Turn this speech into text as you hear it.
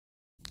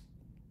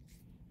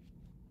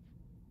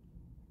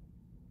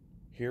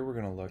Here we're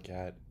going to look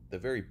at the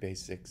very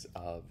basics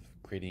of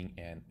creating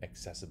an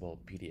accessible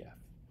PDF.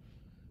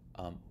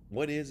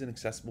 What is an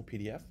accessible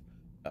PDF?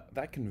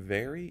 That can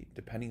vary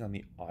depending on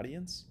the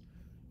audience,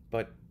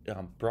 but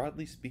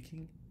broadly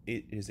speaking,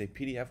 it is a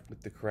PDF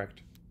with the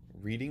correct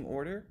reading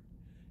order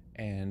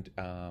and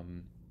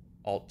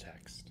alt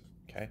text.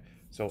 Okay,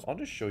 so I'll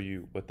just show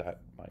you what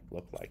that might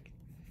look like.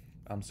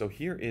 So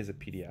here is a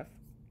PDF.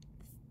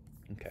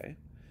 Okay,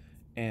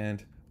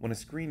 and when a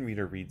screen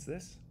reader reads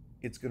this,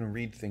 it's going to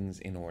read things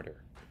in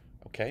order.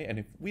 Okay, and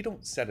if we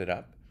don't set it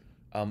up,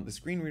 the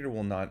screen reader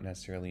will not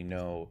necessarily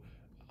know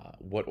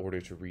what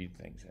order to read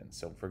things in.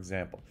 So for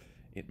example,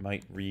 it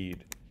might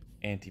read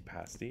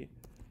antipasti,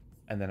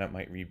 and then it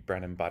might read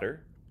bread and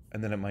butter,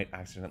 and then it might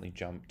accidentally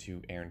jump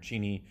to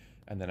arancini,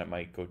 and then it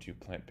might go to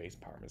plant-based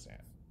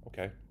parmesan.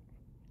 Okay,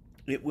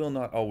 it will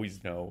not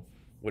always know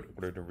what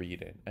order to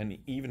read in, and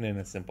even in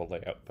a simple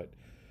layout. But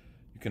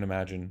you can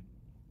imagine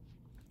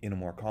in a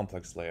more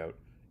complex layout,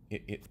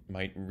 it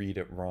might read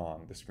it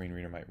wrong. The screen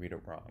reader might read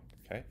it wrong.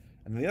 Okay,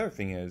 and the other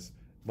thing is,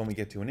 when we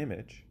get to an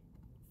image,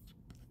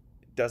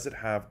 does it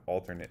have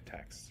alternate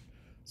text?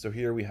 So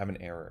here we have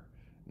an error.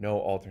 No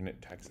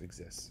alternate text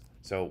exists.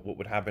 So what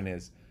would happen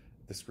is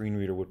the screen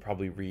reader would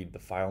probably read the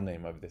file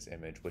name of this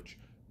image, which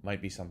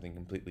might be something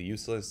completely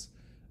useless,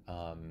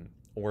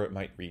 or it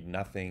might read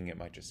nothing. It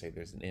might just say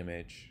there's an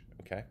image.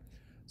 Okay,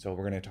 so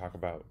we're going to talk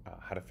about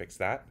how to fix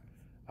that.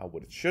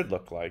 What it should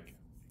look like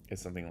is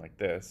something like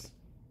this.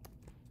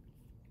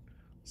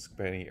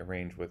 Spaghetti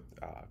arranged with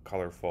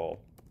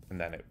colorful,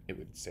 and then it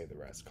would say the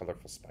rest,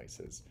 colorful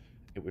spices.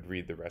 It would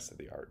read the rest of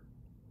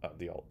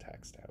the alt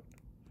text out.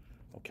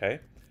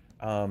 Okay,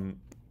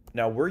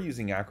 now we're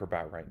using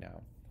Acrobat right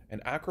now, and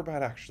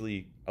Acrobat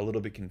actually, a little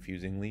bit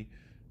confusingly,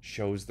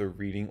 shows the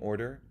reading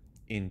order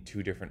in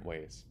two different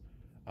ways.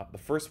 The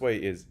first way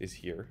is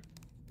here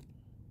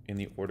in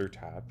the order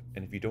tab,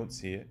 and if you don't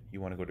see it,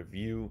 you want to go to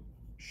View,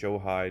 Show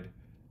Hide,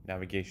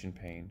 Navigation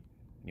Pane,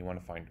 and you want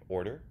to find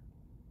Order.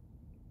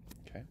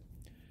 Okay,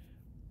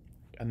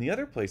 and the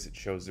other place it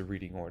shows the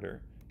reading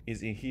order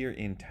is here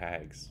in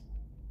Tags.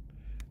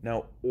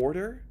 Now,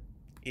 order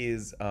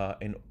is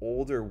an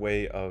older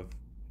way of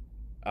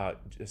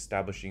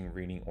establishing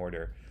reading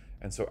order,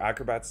 and so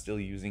Acrobat's still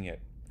using it.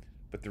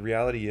 But the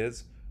reality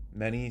is,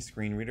 many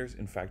screen readers,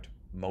 in fact,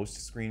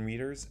 most screen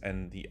readers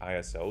and the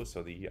ISO,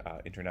 so the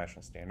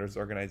International Standards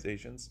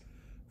Organizations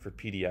for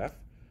PDF,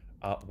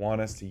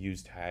 want us to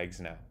use tags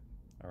now.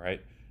 All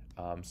right,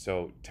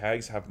 so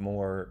tags have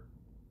more,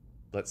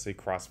 let's say,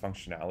 cross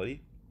functionality.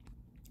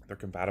 They're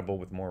compatible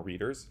with more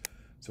readers.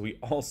 So we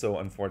also,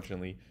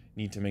 unfortunately,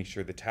 need to make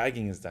sure the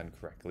tagging is done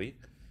correctly,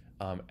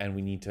 and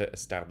we need to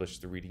establish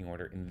the reading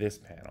order in this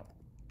panel,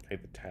 okay,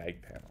 the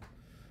tag panel.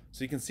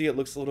 So you can see it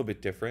looks a little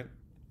bit different,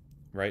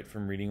 right,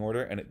 from reading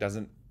order, and it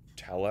doesn't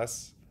tell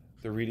us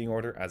the reading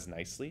order as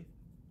nicely,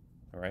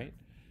 all right?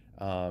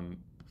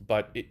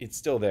 But it's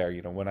still there,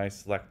 you know, when I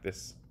select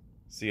this,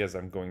 see as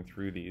I'm going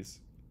through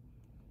these,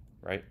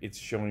 right, it's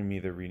showing me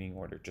the reading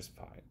order just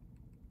fine,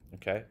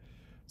 okay?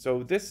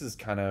 So this is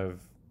kind of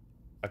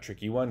a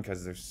tricky one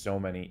because there's so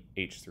many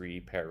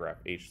H3 paragraph,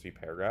 H3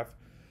 paragraph.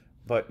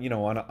 But, you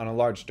know, on a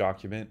large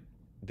document,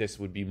 this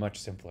would be much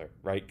simpler,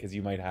 right? Because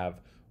you might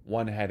have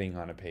one heading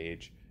on a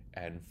page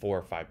and 4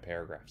 or 5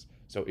 paragraphs.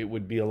 So it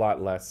would be a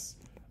lot less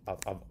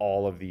of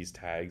all of these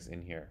tags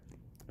in here,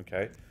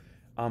 okay?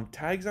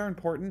 Tags are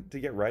important to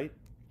get right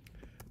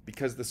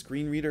because the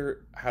screen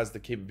reader has the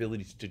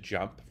capability to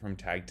jump from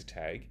tag to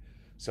tag.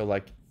 So,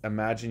 like,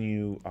 imagine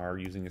you are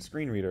using a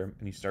screen reader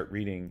and you start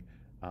reading,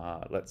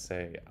 let's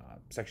say,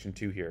 section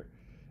 2 here,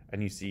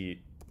 and you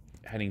see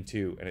heading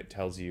 2, and it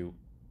tells you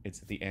it's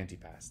the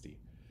antipasti.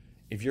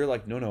 If you're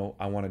like, no,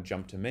 I want to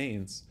jump to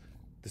mains,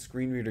 the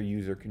screen reader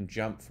user can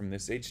jump from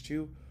this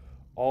H2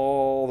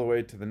 all the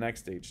way to the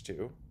next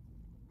H2,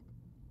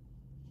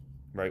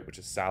 right, which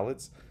is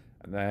salads,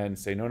 and then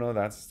say, no,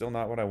 that's still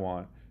not what I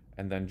want,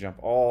 and then jump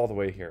all the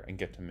way here and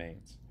get to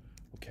mains.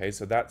 Okay,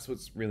 so that's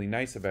what's really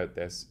nice about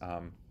this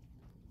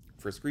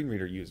for screen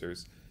reader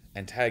users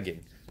and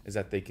tagging, is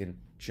that they can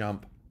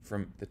jump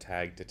from the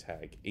tag to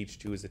tag.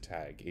 H2 is a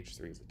tag,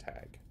 H3 is a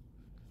tag.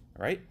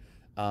 All right.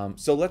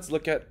 So let's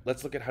look at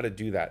how to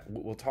do that.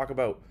 We'll talk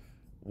about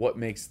what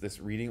makes this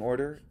reading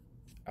order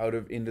out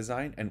of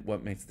InDesign and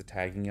what makes the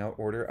tagging out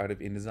order out of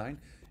InDesign,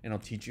 and I'll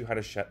teach you how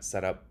to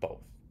set up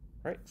both.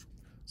 Right.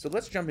 So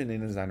let's jump into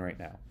InDesign right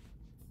now,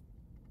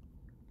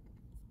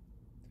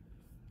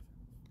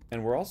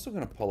 and we're also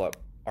going to pull up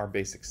our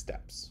basic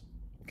steps.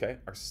 Okay,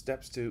 our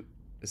steps to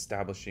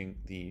establishing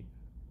the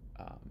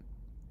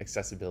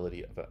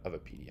accessibility of a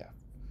PDF.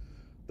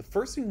 The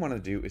first thing we want to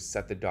do is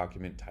set the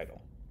document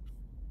title.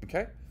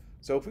 Okay,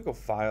 so if we go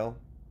File,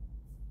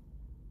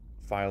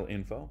 File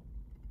Info,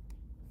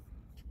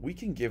 we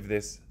can give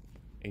this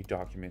a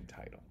document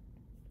title.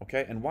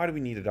 Okay, and why do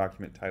we need a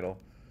document title?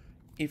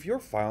 If your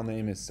file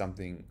name is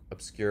something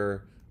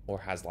obscure or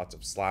has lots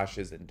of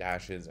slashes and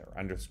dashes or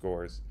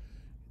underscores,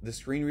 the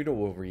screen reader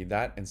will read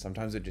that, and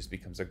sometimes it just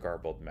becomes a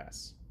garbled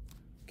mess.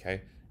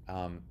 Okay,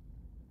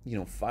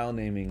 file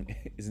naming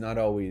is not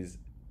always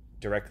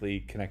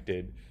directly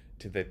connected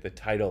to the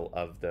title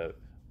of the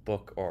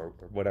book or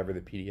whatever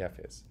the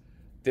PDF is.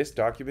 This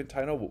document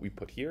title, what we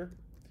put here,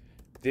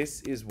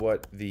 this is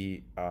what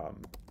the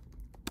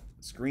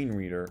screen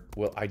reader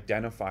will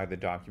identify the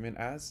document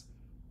as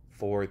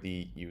for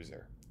the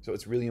user. So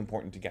it's really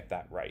important to get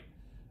that right.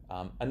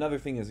 Another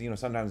thing is,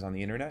 sometimes on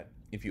the internet,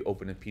 if you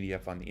open a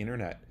PDF on the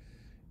internet,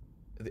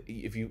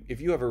 if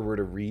you ever were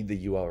to read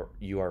the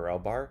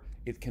URL bar,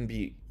 it can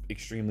be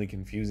extremely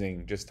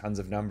confusing, just tons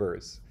of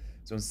numbers.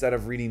 So instead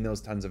of reading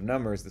those tons of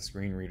numbers, the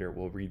screen reader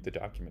will read the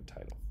document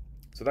title.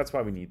 So that's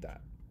why we need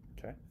that,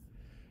 okay?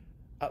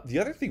 The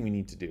other thing we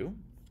need to do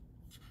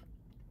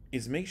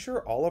is make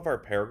sure all of our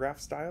paragraph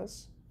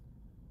styles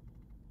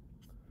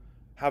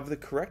have the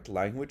correct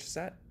language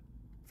set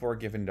for a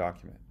given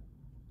document.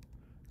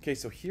 Okay,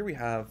 so here we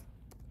have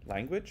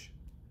language,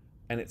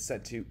 and it's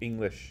set to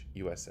English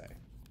USA.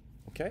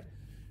 Okay,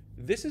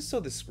 this is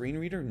so the screen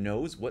reader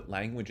knows what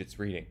language it's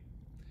reading.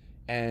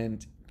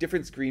 And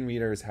different screen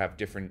readers have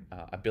different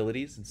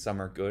abilities, and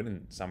some are good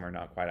and some are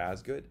not quite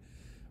as good.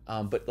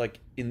 But like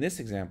in this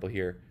example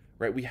here,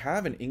 right, we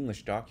have an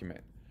English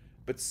document,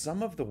 but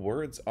some of the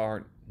words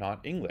are not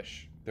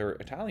English, they're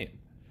Italian.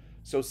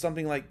 So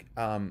something like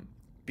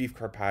beef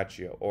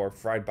carpaccio or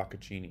fried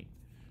bocconcini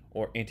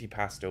or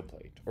antipasto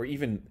plate or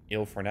even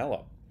il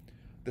fornello.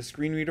 The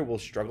screen reader will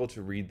struggle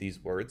to read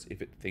these words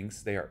if it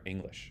thinks they are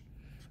English.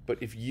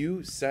 But if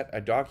you set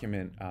a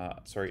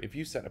if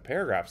you set a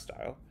paragraph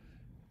style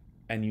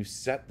and you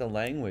set the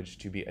language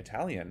to be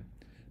Italian,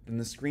 then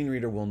the screen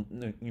reader will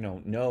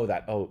know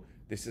that, oh,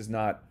 this is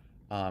not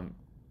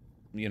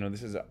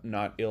this is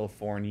not il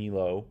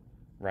fornillo,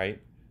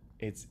 right?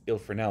 It's il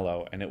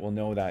fornello, and it will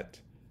know that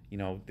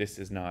this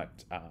is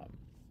not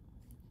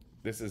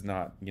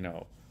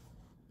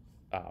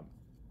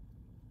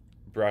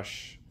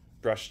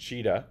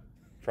bruschetta,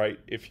 right?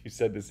 If you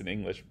said this in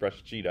English,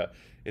 bruschetta,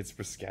 it's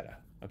bruschetta.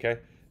 Okay,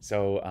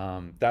 so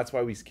that's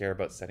why we care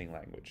about setting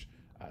language.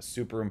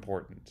 Super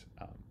important,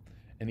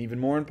 and even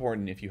more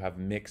important if you have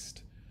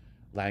mixed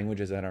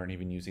languages that aren't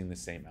even using the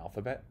same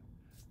alphabet,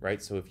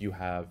 right? So if you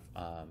have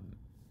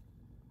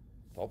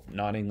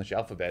non-English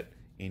alphabet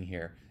in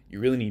here, you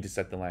really need to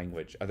set the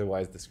language.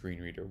 Otherwise, the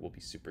screen reader will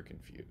be super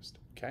confused.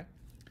 Okay,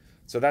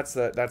 so that's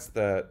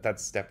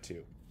step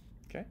 2.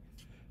 Okay,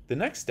 the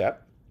next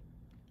step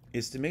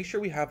is to make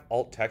sure we have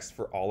alt text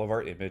for all of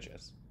our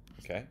images.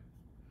 Okay,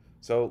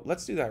 so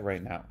let's do that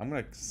right now. I'm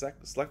going to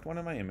select one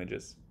of my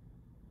images,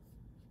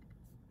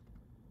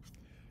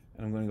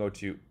 and I'm going to go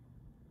to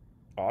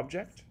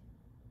Object,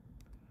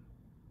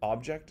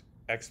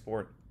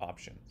 Export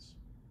Options.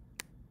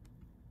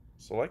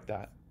 Select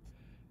that,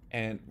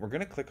 and we're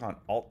going to click on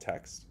alt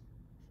text,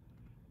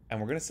 and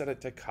we're going to set it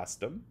to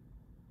custom.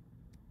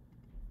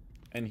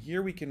 And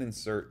here we can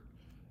insert,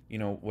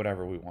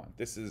 whatever we want.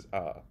 This is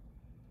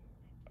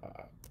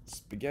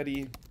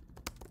spaghetti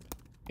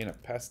in a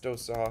pesto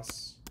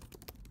sauce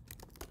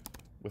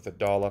with a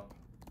dollop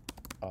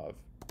of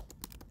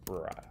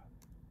burrata.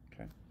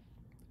 Okay.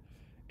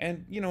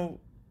 And,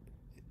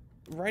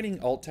 writing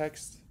alt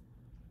text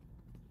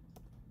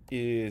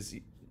is,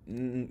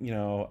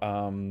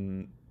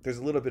 there's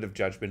a little bit of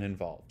judgment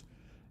involved.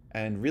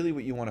 And really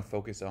what you want to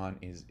focus on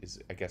is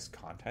I guess,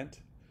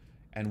 content.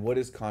 And what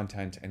is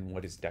content and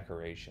what is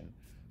decoration.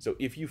 So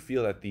if you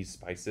feel that these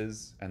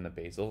spices and the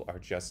basil are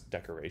just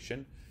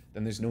decoration,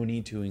 then there's no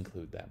need to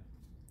include them.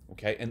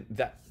 Okay, and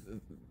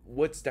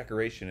what's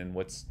decoration and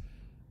what's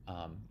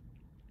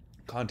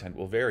content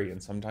will vary,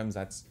 and sometimes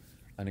that's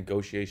a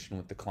negotiation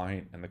with the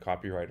client and the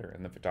copywriter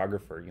and the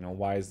photographer.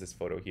 Why is this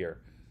photo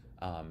here?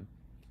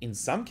 In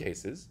some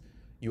cases,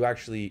 you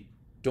actually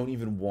don't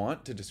even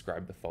want to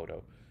describe the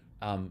photo.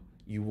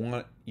 You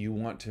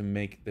want to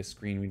make the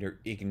screen reader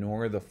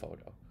ignore the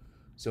photo.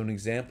 So an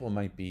example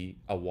might be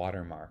a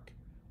watermark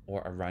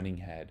or a running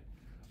head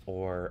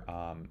or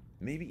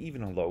maybe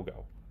even a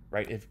logo,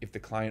 right? If the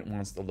client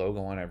wants the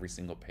logo on every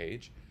single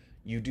page,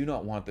 you do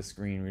not want the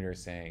screen reader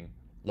saying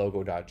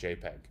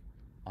logo.jpg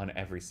on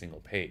every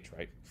single page,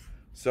 right?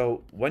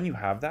 So when you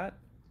have that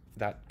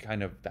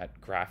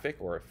graphic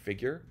or a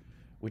figure,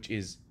 which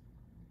is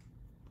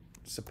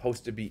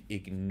supposed to be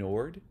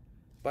ignored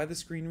by the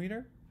screen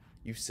reader,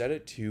 you set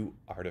it to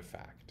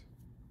artifact.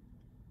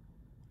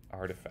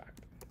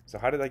 So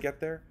how did I get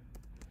there?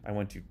 I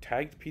went to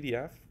tagged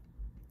PDF,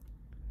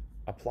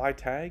 apply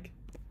tag,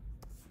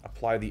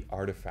 apply the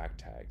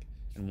artifact tag.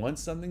 And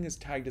once something is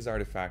tagged as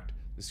artifact,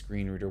 the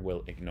screen reader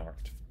will ignore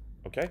it.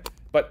 Okay?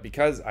 But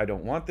because I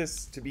don't want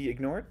this to be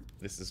ignored,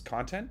 this is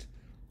content,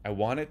 I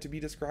want it to be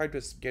described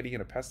as spaghetti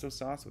in a pesto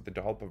sauce with a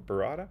dollop of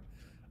burrata,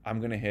 I'm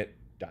going to hit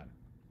done.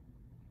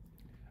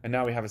 And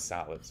now we have a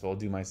salad, so I'll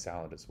do my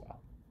salad as well.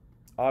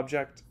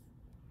 Object,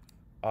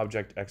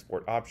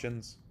 export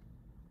options.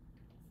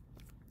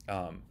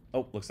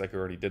 Looks like I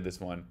already did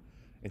this one.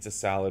 It's a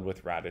salad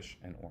with radish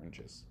and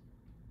oranges.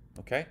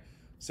 Okay,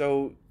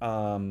 so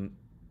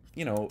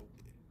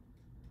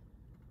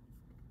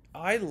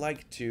I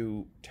like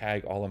to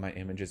tag all of my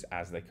images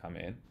as they come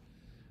in.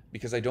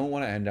 because I don't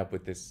want to end up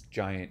with this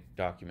giant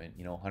document,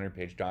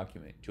 100-page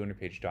document,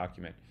 200-page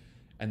document,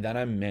 and then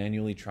I'm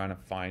manually trying to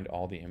find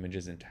all the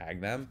images and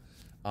tag them.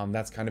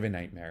 That's kind of a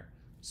nightmare.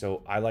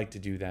 So I like to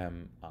do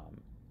them.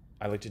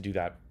 I like to do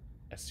that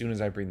as soon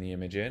as I bring the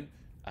image in.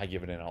 I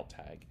give it an alt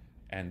tag,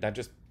 and that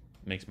just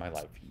makes my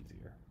life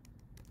easier.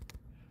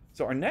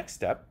 So our next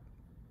step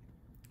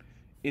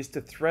is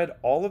to thread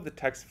all of the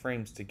text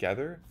frames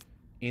together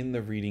in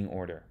the reading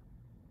order.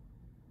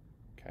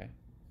 Okay.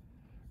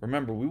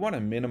 Remember, we want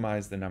to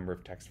minimize the number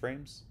of text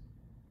frames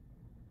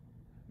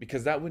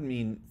because that would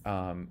mean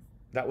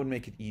that would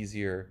make it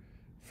easier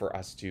for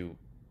us to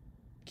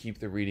keep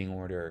the reading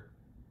order,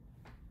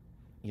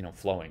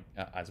 flowing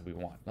as we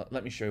want.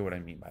 Let me show you what I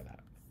mean by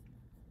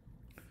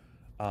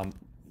that.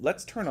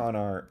 Let's turn on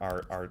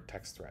our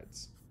text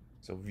threads.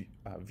 So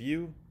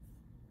view,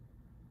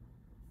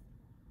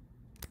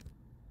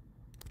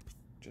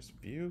 just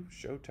view,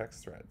 show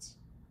text threads.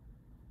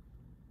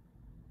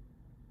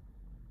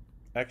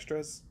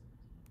 Extras,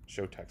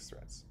 show text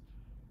threads.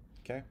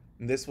 Okay,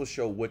 and this will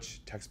show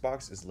which text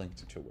box is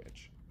linked to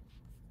which.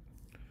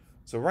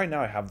 So right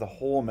now I have the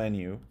whole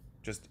menu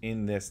just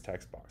in this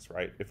text box,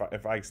 right?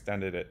 If I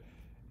extended it,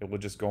 it will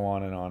just go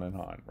on and on and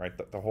on, right?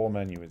 The whole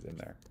menu is in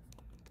there.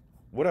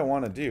 What I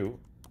want to do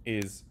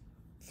is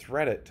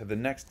thread it to the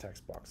next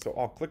text box. So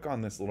I'll click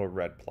on this little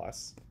red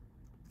plus,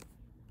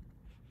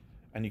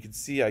 and you can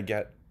see I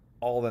get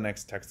all the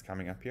next text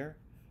coming up here,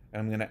 and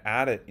I'm going to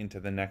add it into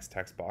the next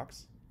text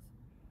box.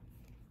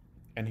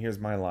 And here's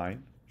my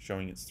line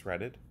showing it's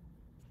threaded.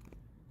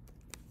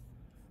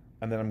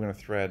 And then I'm going to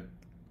thread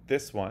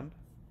this one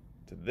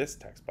to this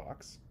text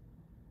box.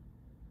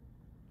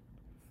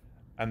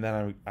 And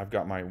then I've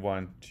got my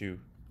 1, 2,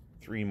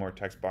 3 more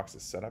text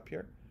boxes set up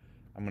here.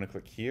 I'm going to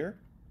click here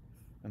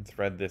and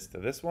thread this to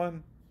this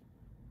one,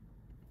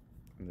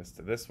 and this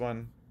to this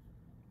one,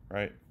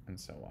 right? And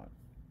so on.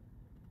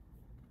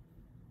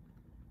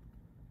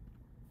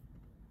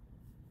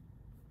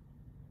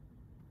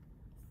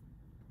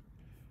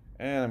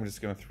 And I'm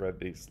just going to thread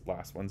these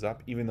last ones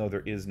up, even though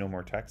there is no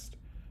more text.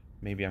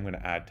 Maybe I'm going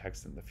to add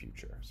text in the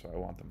future, so I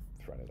want them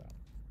threaded up.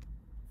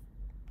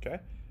 Okay,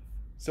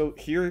 so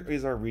here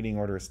is our reading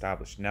order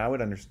established. Now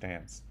it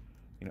understands.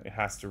 It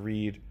has to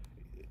read,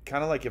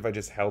 kind of like if I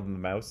just held the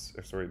mouse,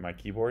 or sorry, my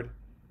keyboard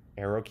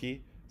arrow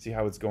key. See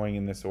how it's going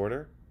in this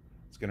order?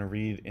 It's going to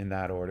read in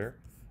that order,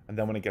 and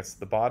then when it gets to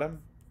the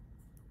bottom,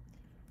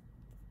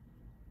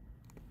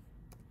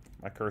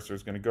 my cursor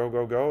is going to go,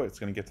 go, go. It's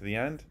going to get to the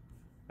end,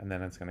 and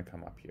then it's going to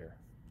come up here.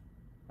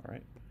 All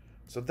right.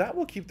 So that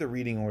will keep the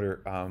reading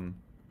order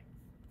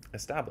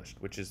established,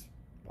 which is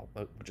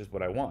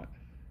what I want.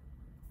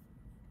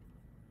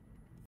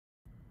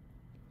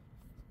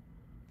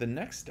 The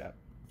next step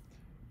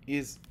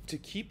is to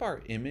keep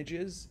our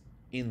images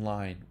in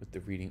line with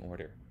the reading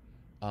order.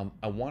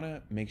 I want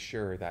to make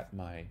sure that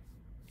my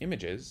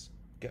images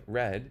get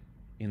read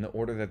in the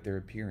order that they're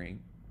appearing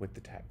with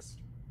the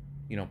text.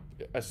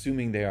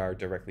 Assuming they are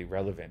directly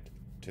relevant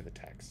to the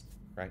text,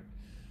 right?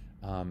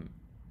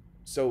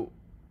 So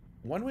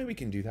one way we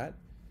can do that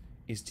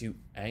is to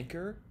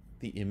anchor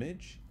the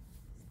image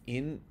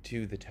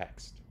into the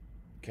text.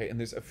 Okay, and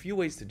there's a few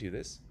ways to do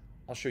this.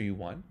 I'll show you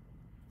one,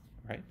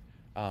 right?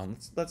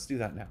 Let's do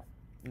that now.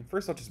 And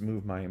first, I'll just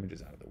move my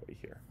images out of the way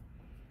here.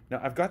 Now,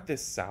 I've got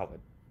this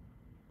salad,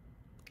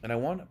 and I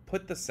want to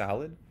put the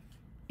salad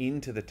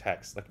into the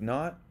text, like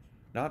not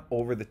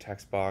over the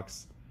text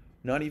box,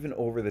 not even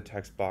over the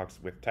text box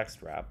with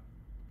text wrap.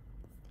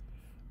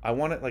 I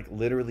want it like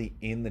literally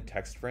in the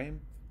text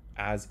frame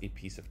as a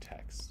piece of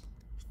text,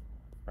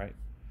 right?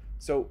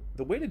 So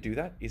the way to do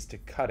that is to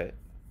cut it.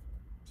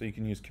 So you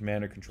can use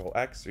Command or Control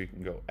X, or you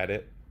can go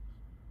Edit,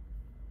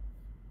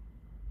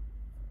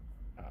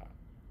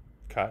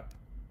 Cut,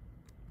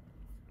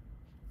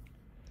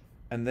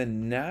 and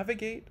then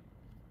navigate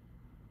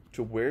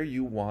to where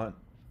you want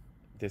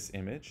this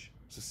image.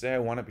 So say I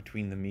want it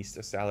between the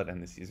Mista salad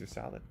and the Caesar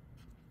salad.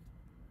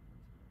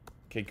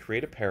 Okay,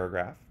 create a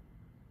paragraph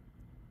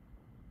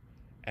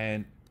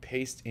and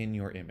paste in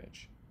your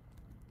image.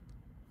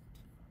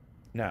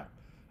 Now,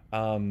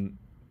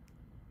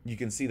 you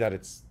can see that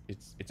it's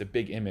a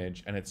big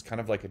image, and it's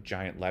kind of like a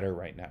giant letter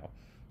right now.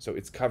 So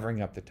it's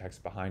covering up the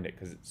text behind it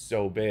because it's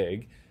so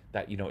big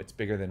that it's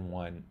bigger than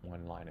one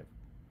line of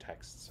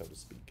text, so to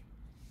speak.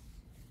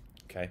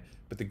 Okay,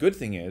 but the good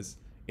thing is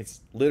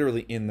it's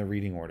literally in the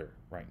reading order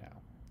right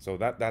now. So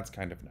that's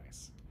kind of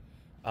nice.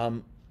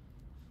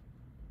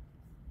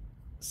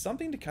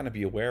 Something to kind of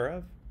be aware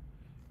of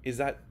is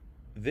that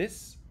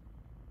this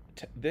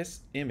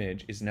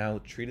image is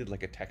now treated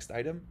like a text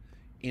item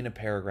in a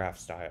paragraph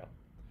style.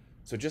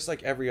 So just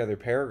like every other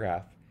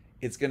paragraph,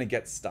 it's going to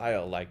get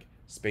style like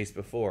space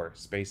before,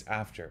 space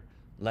after,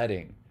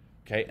 leading.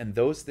 Okay, and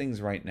those things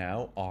right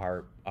now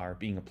are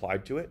being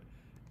applied to it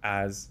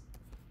as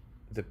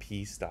the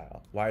P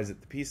style. Why is it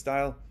the P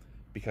style?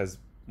 Because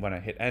when I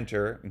hit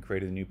enter and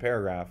created a new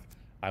paragraph,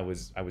 I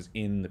was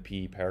in the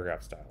P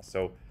paragraph style.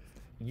 So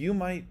you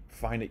might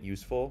find it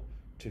useful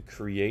to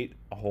create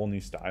a whole new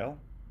style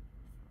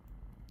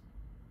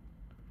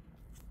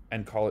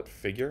and call it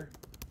figure.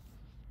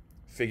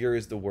 Figure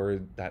is the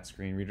word that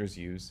screen readers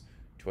use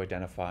to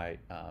identify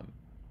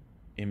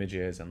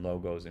images and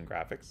logos and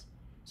graphics.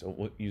 So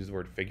we'll use the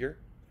word figure,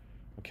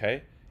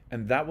 okay?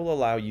 And that will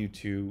allow you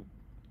to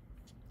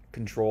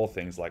control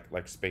things like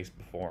space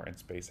before and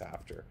space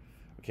after.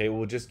 Okay,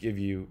 we'll just give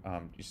you,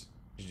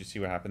 did you see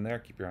what happened there?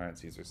 Keep your eye on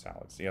Caesar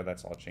salad. See how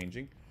that's all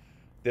changing?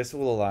 This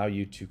will allow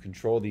you to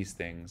control these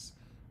things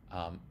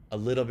a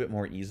little bit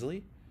more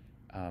easily,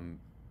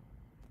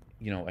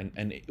 you know,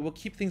 and it will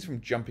keep things from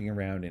jumping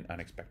around in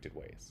unexpected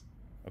ways.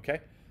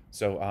 Okay,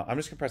 so I'm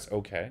just gonna press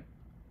OK.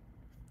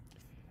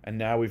 And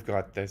now we've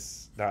got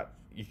this, that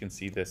you can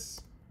see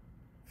this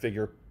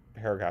figure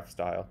paragraph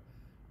style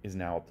is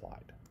now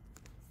applied.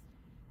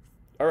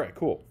 All right,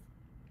 cool.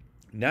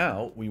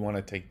 Now we want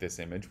to take this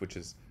image, which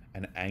is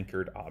an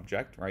anchored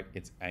object, right?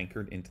 It's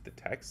anchored into the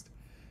text.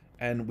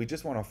 And we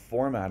just want to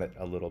format it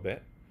a little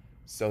bit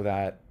so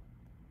that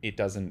it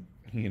doesn't,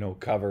 you know,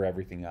 cover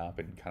everything up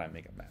and kind of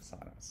make a mess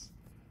on us.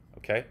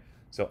 Okay?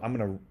 So I'm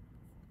going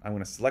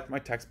to select my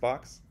text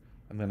box.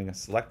 I'm going to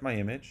select my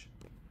image,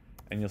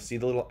 and you'll see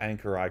the little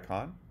anchor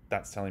icon.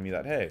 That's telling me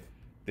that, hey,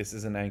 this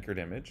is an anchored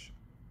image.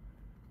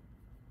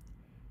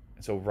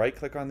 And so right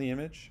click on the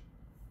image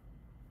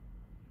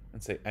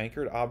and say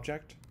anchored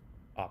object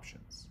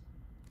options.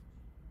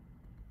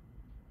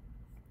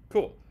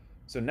 Cool.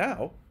 So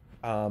now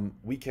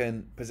we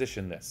can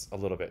position this a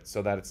little bit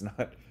so that it's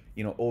not,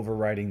 you know,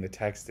 overwriting the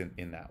text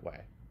in that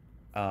way.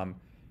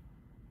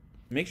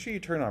 Make sure you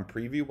turn on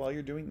preview while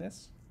you're doing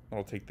this.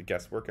 That'll take the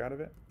guesswork out of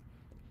it.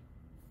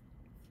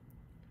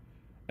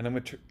 And I'm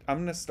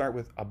going to start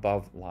with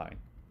above line.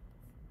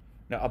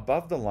 Now,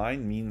 above the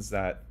line means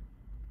that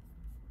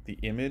the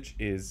image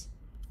is,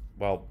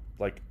 well,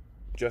 like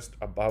just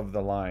above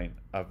the line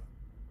of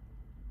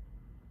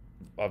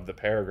the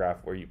paragraph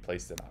where you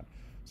placed it on.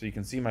 So you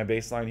can see my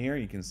baseline here.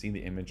 You can see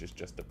the image is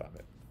just above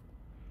it.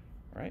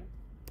 All right?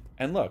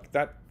 And look,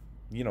 that,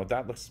 you know,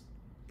 that looks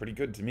pretty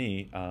good to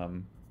me.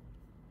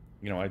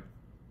 You know,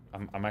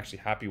 I'm actually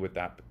happy with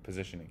that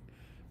positioning.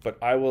 But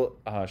I will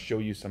show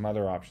you some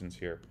other options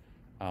here.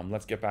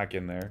 Let's get back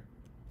in there.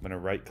 I'm going to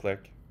right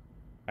click,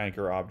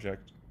 anchor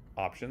object,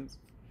 options.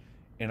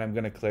 And I'm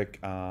going to click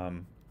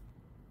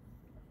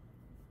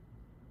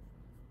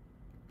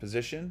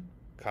position,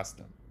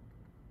 custom.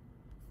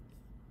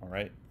 All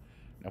right.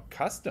 Now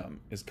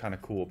custom is kind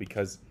of cool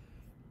because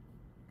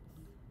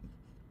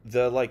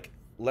the, like,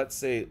 let's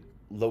say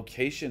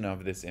location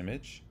of this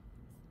image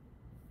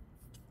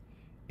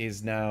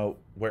is now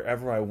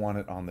wherever I want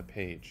it on the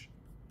page.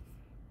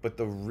 But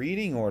the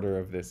reading order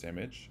of this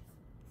image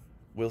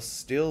will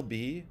still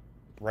be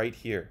right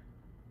here,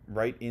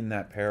 right in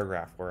that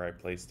paragraph where I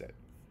placed it.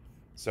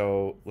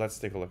 So let's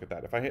take a look at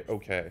that. If I hit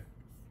OK,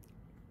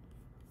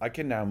 I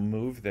can now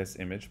move this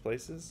image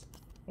places.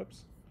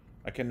 Whoops.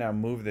 I can now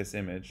move this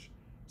image.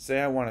 Say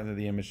I wanted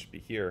the image to be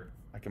here.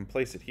 I can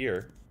place it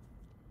here.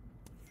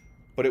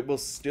 But it will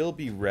still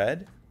be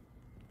read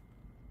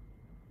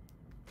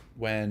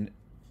when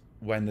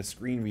the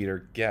screen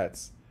reader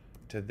gets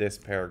to this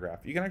paragraph.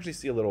 You can actually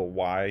see a little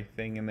Y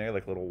thing in there,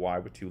 like a little Y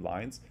with two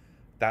lines.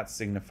 That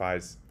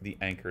signifies the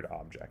anchored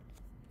object.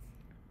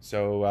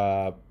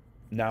 So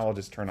now I'll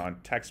just turn on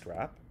text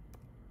wrap.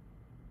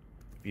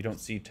 If you don't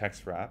see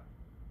text wrap,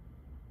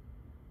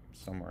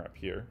 somewhere up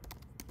here.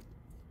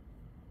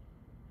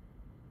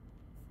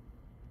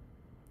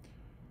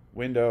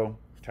 Window,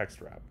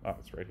 text wrap. Oh,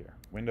 it's right here.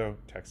 Window,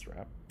 text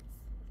wrap.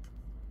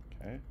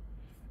 Okay.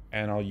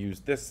 And I'll use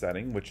this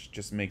setting, which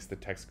just makes the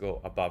text go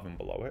above and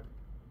below it.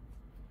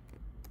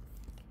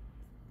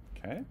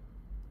 Okay.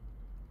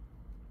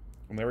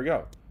 And there we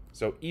go.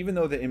 So even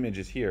though the image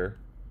is here,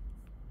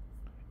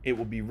 it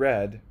will be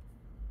read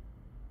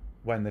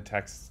when the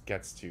text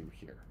gets to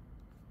here,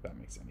 if that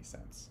makes any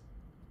sense.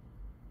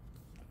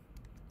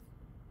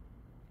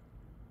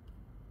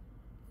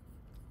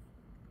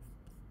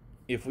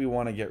 If we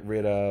want to get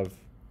rid of,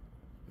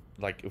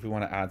 like, if we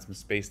want to add some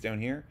space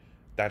down here,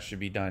 that should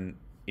be done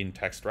in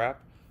text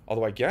wrap.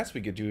 Although I guess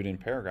we could do it in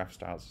paragraph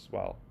styles as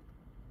well.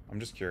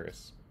 I'm just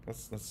curious.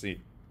 Let's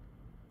see.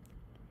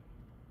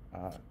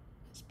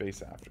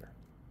 Space after.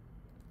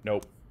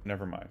 Nope,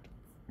 never mind.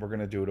 We're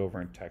gonna do it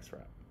over in text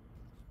wrap.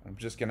 I'm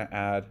just gonna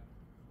add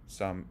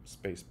some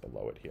space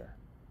below it here.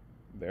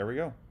 There we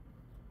go.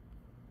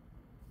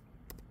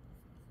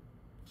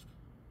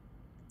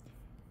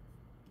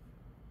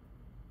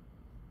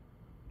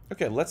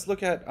 Okay, let's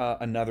look at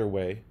another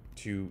way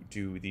to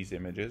do these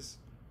images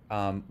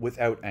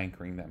without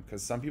anchoring them,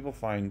 because some people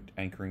find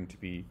anchoring to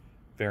be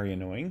very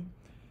annoying.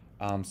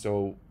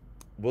 So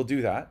we'll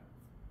do that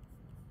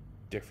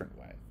different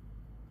way.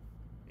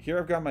 Here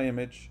I've got my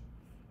image.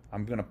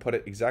 I'm going to put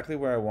it exactly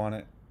where I want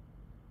it.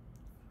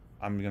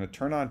 I'm going to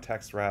turn on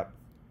text wrap,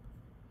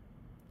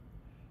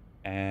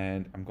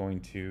 and I'm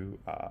going to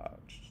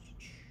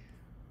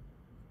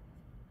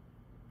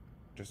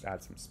just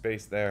add some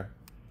space there.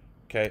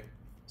 Okay.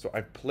 So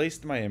I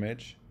placed my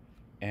image,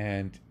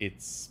 and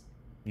it's,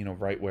 you know,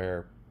 right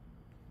where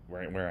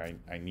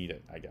I need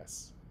it, I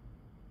guess.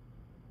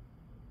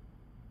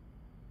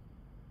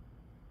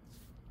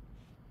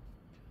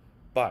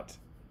 but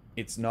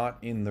it's not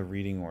in the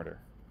reading order,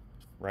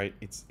 right?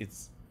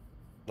 It's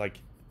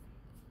like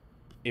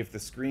if the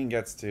screen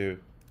gets to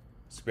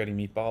spaghetti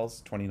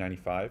meatballs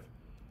 2095,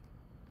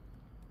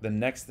 the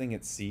next thing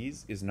it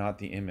sees is not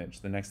the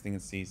image. The next thing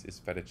it sees is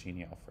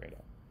fettuccine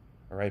alfredo.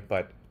 All right,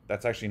 but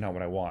that's actually not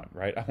what I want,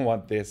 right? I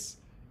want this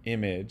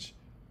image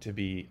to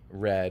be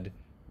read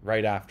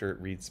right after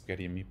it reads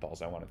spaghetti and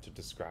meatballs. I want it to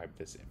describe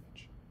this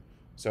image.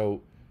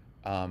 So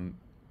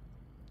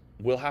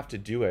we'll have to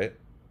do it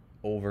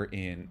over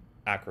in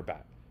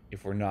Acrobat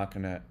if we're not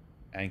going to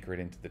anchor it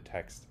into the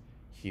text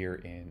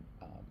here in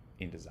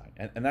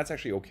InDesign. And that's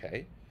actually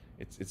okay.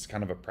 It's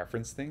kind of a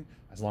preference thing.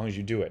 As long as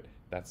you do it,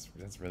 that's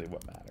really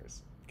what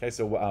matters. Okay,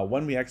 so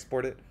when we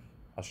export it,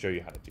 I'll show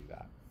you how to do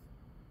that.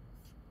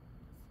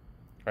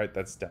 All right,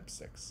 that's step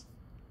 6.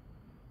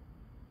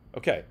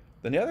 Okay,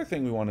 then the other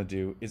thing we want to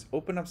do is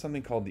open up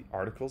something called the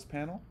Articles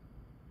panel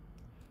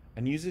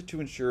and use it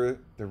to ensure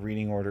the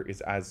reading order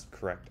is as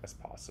correct as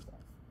possible.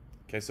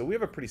 Okay, so we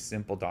have a pretty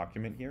simple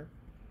document here,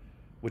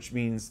 which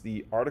means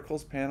the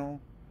Articles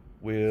panel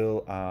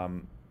will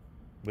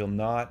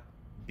not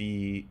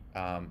be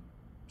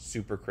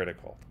super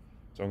critical.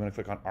 So I'm going to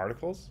click on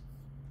Articles.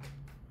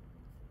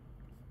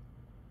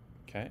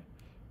 Okay,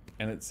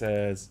 and it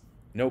says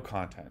no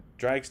content.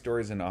 Drag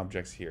stories and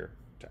objects here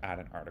to add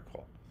an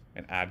article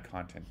and add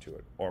content to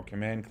it, or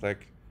command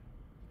click,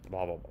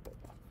 blah, blah, blah, blah,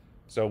 blah.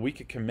 So we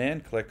could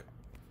command click,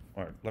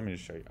 or let me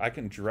just show you. I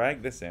can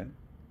drag this in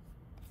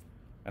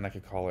and I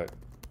could call it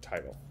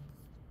title.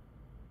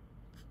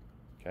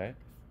 Okay,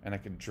 and I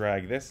could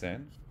drag this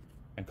in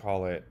and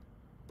call it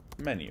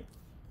menu.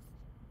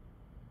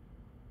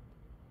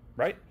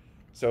 Right?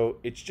 So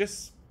it's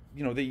just,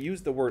 you know, they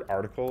use the word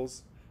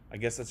articles. I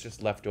guess that's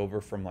just left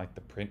over from like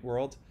the print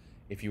world.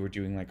 If you were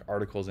doing like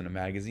articles in a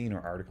magazine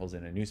or articles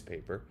in a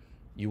newspaper,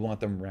 you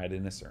want them read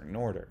in a certain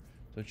order.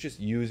 So it's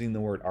just using the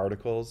word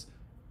articles,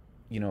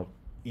 you know,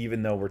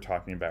 even though we're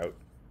talking about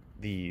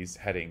these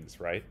headings,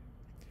 right?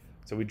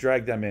 So we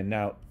drag them in.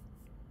 Now,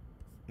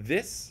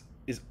 this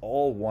is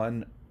all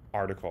one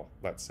article,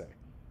 let's say.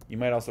 You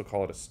might also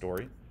call it a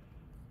story,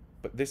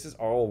 but this is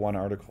all one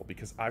article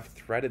because I've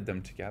threaded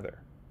them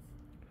together.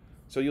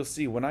 So you'll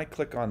see when I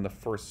click on the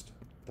first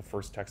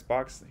text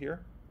box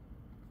here,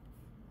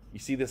 you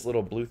see this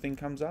little blue thing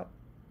comes up?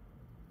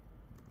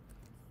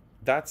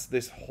 That's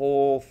this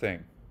whole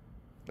thing.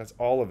 That's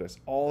all of this,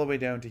 all the way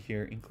down to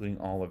here, including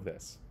all of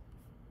this,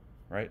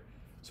 right?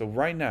 So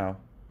right now,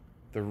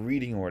 the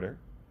reading order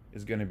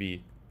is going to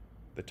be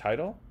the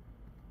title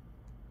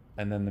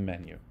and then the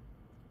menu.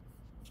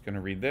 It's going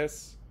to read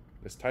this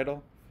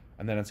title,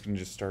 and then it's going to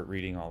just start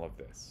reading all of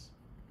this.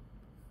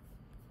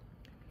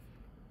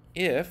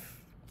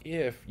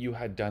 If you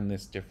had done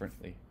this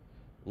differently,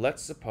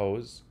 let's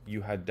suppose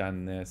you had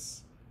done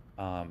this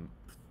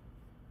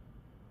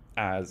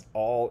as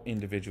all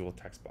individual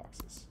text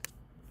boxes.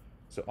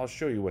 So I'll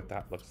show you what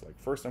that looks like.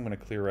 First, I'm going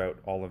to clear out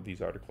all of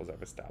these articles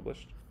I've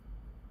established.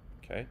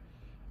 Okay,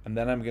 and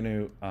then I'm going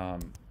to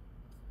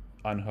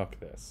unhook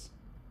this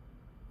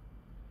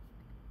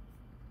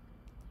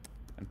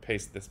and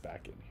paste this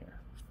back in here.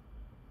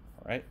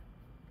 All right.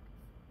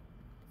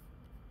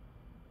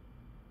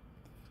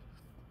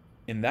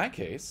 In that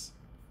case,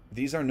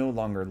 these are no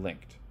longer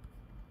linked.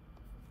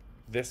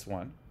 This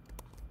one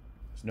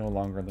is no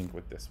longer linked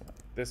with this one.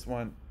 This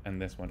one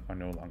and this one are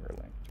no longer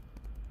linked.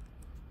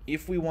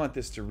 If we want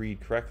this to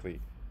read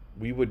correctly,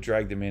 we would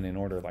drag them in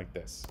order like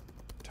this.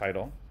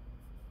 Title.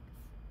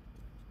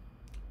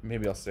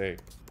 Maybe I'll say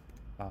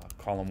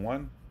column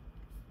 1.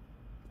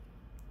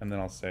 And then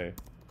I'll say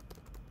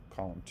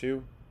column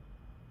 2.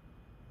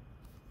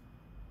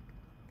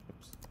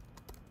 Oops.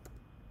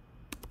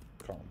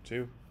 Column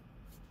 2.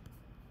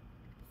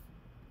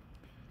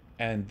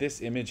 And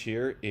this image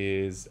here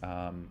is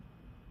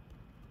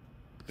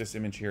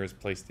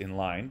placed in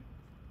line.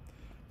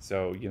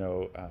 So, you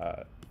know,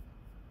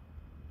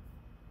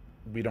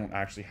 we don't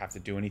actually have to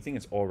do anything.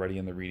 It's already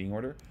in the reading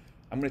order.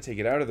 I'm going to take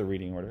it out of the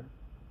reading order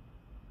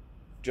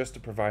just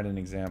to provide an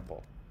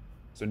example.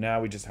 So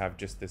now we just have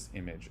just this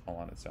image all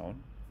on its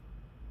own.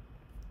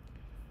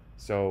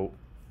 So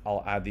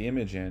I'll add the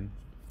image in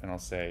and I'll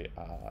say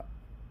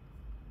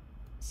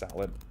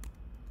salad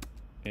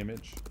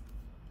image.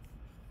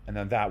 And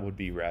then that would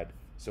be read.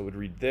 So it would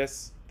read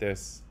this,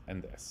 this,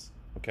 and this.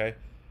 Okay?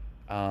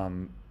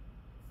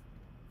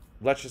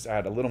 Let's just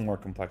add a little more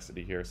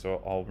complexity here.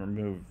 So I'll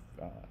remove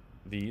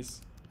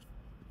these.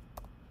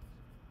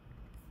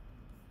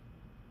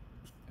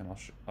 And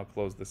I'll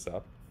close this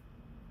up.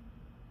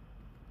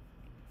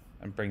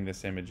 And bring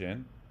this image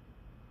in.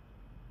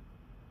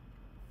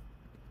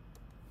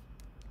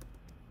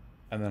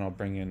 And then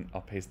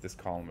I'll paste this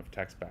column of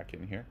text back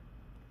in here.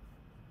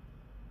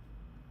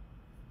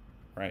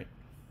 Right?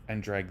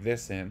 And drag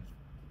this in,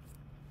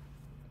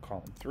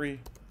 column 3.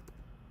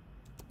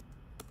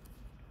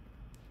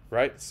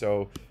 Right?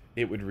 So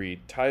it would read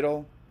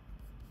title,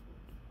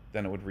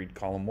 then it would read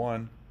column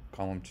 1,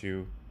 column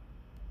 2,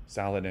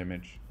 salad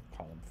image,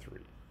 column 3.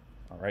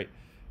 All right?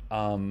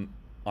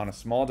 On a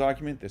small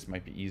document, this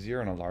might be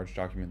easier. On a large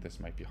document, this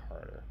might be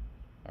harder.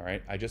 All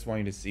right, I just want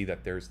you to see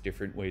that there's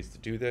different ways to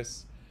do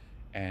this,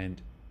 and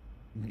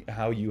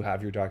how you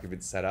have your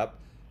document set up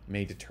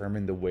may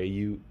determine the way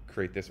you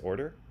create this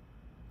order,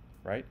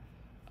 right?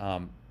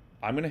 I'm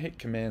gonna hit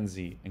Command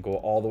Z and go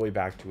all the way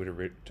back to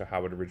it to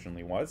how it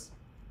originally was,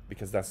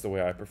 because that's the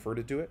way I prefer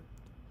to do it.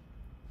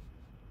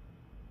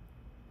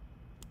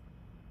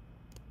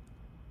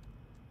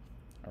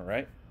 All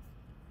right.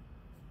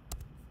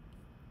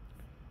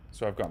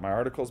 So I've got my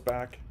articles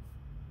back,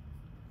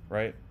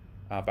 right?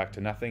 Back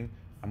to nothing.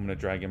 I'm going to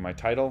drag in my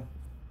title,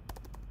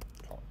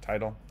 call it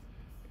title,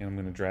 and I'm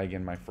going to drag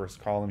in my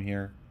first column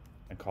here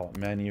and call it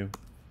menu,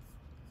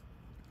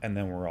 and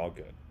then we're all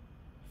good.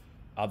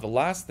 The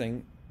last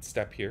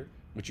step here,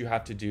 which you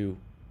have to do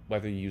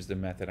whether you use the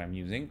method I'm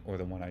using or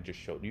the one I just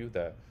showed you,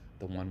 the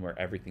one where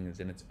everything is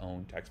in its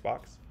own text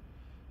box,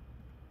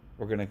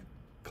 we're going to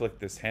click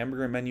this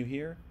hamburger menu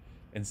here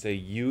and say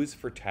use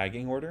for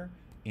tagging order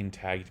in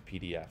tagged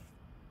PDF.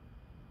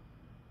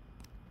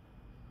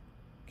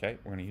 Okay,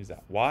 we're going to use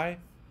that. Why?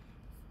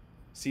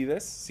 See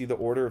this? See the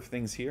order of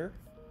things here?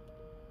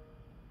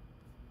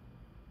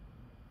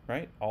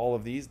 Right? All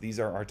of these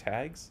are our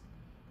tags.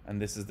 And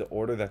this is the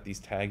order that these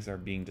tags are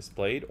being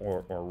displayed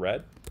or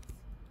read.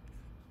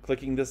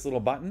 Clicking this little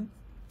button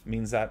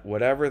means that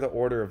whatever the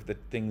order of the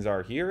things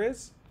are here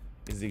is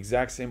the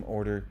exact same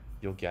order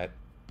you'll get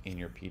in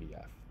your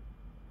PDF.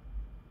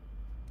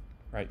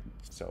 Right?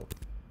 So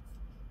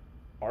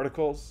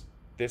articles,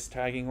 this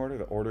tagging order,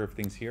 the order of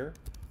things here,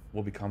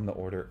 will become the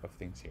order of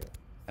things here.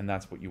 And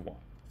that's what you want.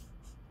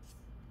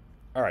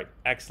 All right,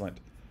 excellent.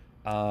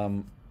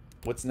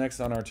 What's next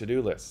on our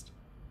to-do list?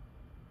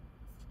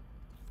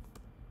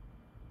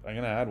 I'm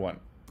gonna add one.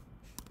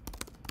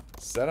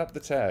 Set up the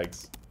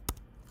tags.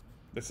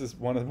 This is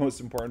one of the most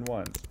important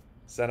ones.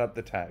 Set up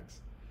the tags.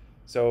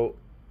 So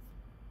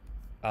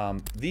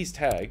these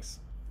tags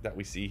that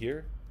we see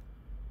here,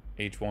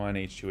 H1,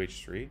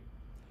 H2,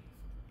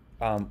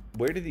 H3,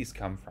 where do these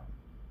come from,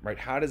 right?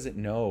 How does it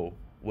know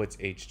what's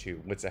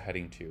H2, what's a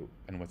heading 2,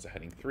 and what's a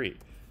heading 3?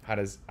 How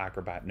does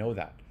Acrobat know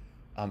that?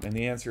 And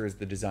the answer is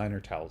the designer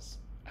tells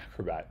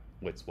Acrobat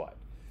what's what.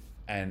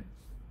 And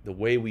the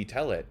way we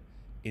tell it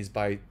is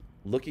by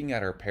looking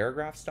at our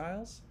paragraph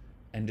styles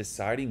and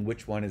deciding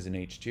which one is an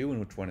H2 and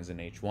which one is an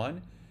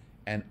H1,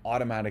 and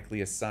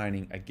automatically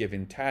assigning a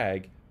given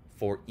tag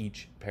for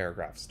each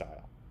paragraph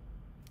style.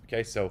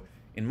 Okay, so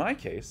in my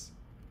case,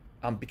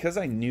 because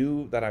I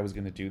knew that I was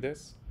going to do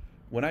this,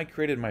 when I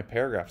created my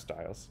paragraph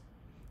styles,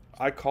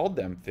 I called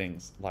them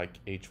things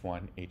like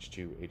H1,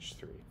 H2,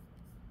 H3,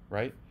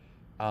 right?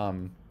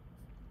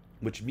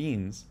 Which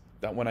means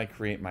that when I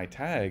create my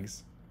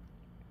tags,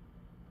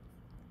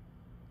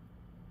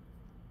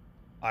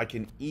 I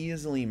can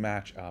easily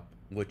match up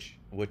which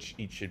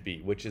each should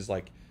be, which is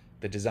like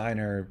the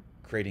designer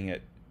creating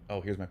it.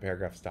 Oh, here's my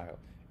paragraph style.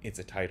 It's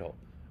a title.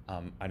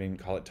 I didn't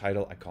call it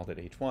title, I called it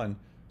H1.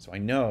 So I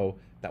know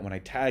that when I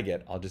tag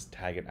it, I'll just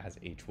tag it as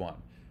H1.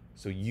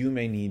 So you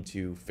may need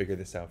to figure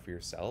this out for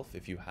yourself.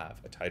 If you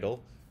have a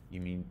title, you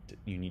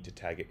need to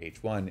tag it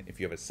H1. If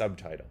you have a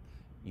subtitle,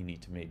 you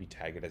need to maybe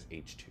tag it as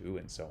H2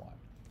 and so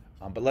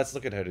on. But let's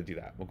look at how to do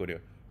that. We'll go to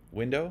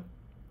Window,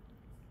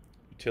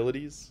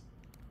 Utilities,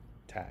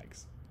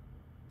 Tags.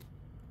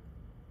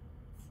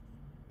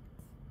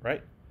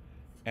 Right?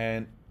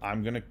 And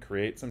I'm going to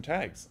create some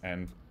tags,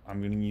 and I'm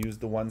going to use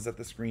the ones that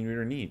the screen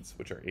reader needs,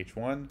 which are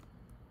H1,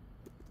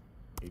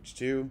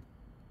 H2,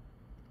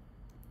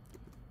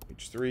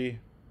 H3.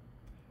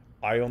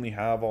 I only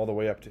have all the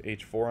way up to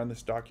H4 on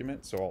this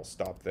document, so I'll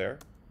stop there.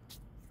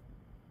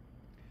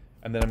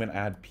 And then I'm going to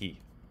add P.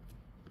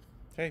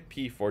 Okay,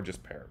 P for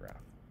just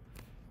paragraph.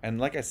 And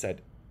like I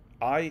said,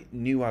 I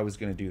knew I was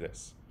going to do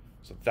this.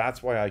 So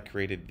that's why I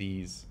created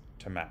these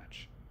to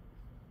match.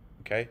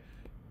 Okay?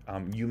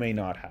 You may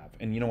not have.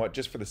 And you know what?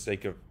 Just for the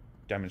sake of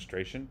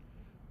demonstration,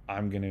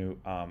 I'm going to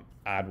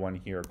add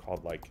one here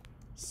called like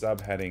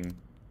subheader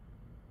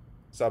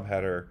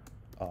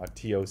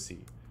TOC.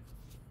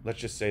 Let's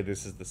just say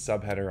this is the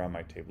subheader on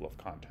my table of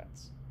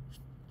contents.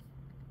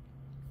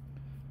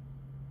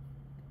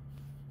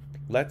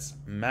 Let's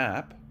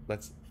map,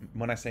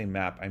 when I say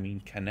map, I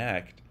mean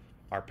connect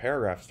our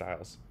paragraph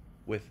styles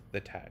with the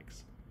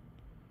tags.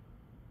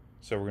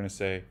 So we're going to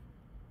say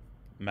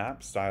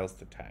map styles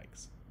to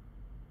tags.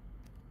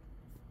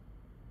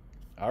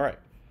 All right.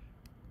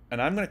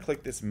 And I'm going to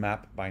click this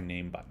map by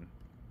name button.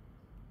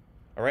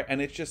 All right.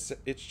 And it's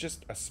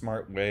just a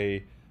smart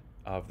way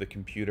of the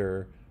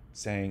computer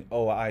saying,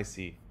 oh, I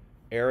see.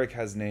 Eric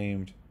has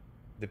named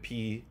the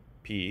P,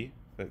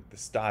 the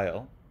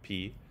style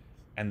P,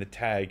 and the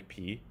tag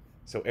P.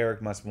 So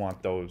Eric must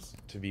want those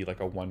to be like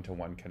a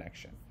one-to-one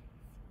connection.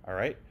 All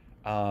right.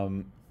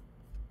 And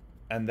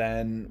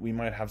then we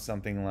might have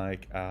something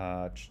like,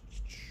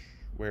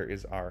 where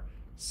is our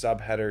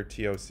subheader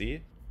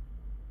TOC?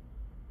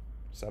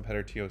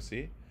 Subheader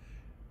TOC.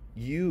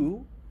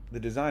 You, the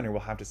designer,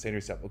 will have to say to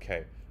yourself,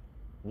 okay,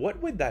 what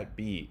would that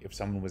be if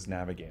someone was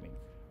navigating?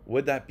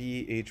 Would that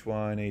be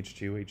H1,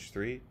 H2,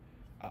 H3?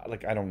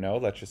 like, I don't know.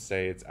 Let's just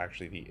say it's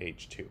actually the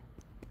H2.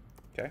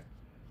 Okay.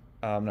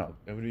 No,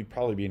 it would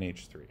probably be an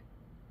H3.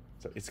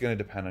 So it's going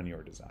to depend on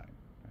your design.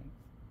 Right?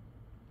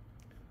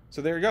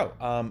 So there you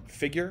go.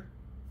 Figure.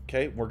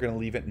 Okay, we're going to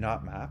leave it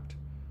not mapped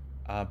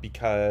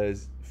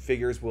because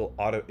figures will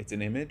it's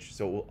an image,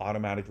 so it will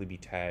automatically be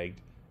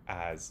tagged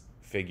as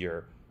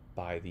figure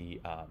by the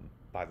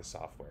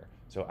software.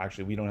 So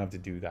actually, we don't have to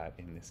do that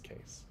in this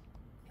case.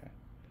 Okay.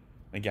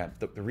 Again,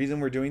 the reason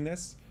we're doing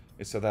this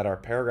is so that our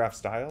paragraph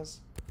styles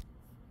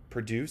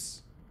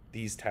produce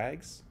these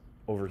tags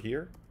over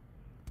here,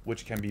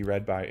 which can be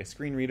read by a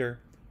screen reader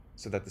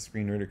so that the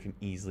screen reader can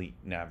easily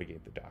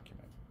navigate the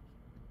document.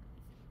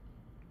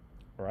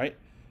 All right.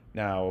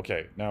 Now,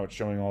 okay, now it's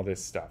showing all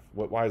this stuff.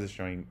 Why is it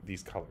showing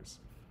these colors?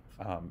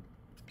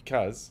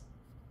 Because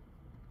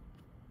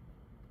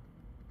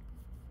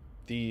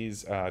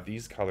these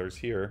colors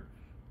here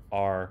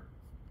are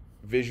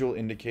visual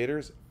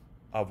indicators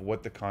of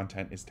what the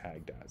content is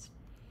tagged as.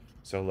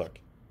 So look,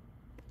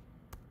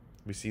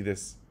 we see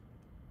this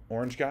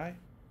orange guy.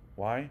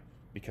 Why?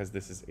 Because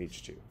this is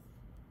H2.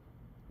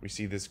 We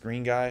see this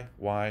green guy.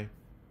 Why?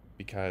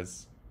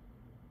 Because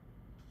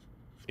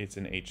it's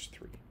an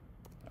H3.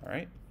 All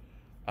right.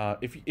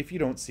 If you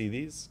don't see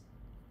these,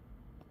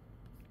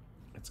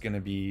 it's going to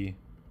be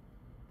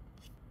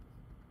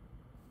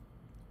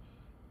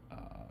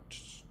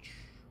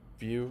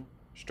view,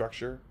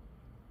 structure,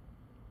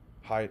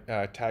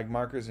 tag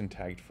markers, and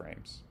tagged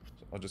frames.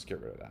 So I'll just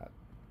get rid of that.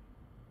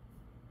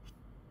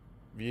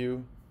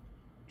 View,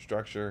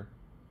 structure,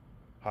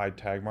 hide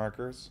tag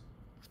markers,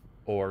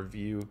 or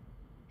view,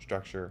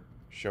 structure,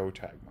 show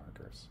tag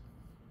markers.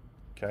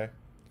 Okay.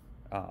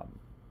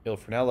 Il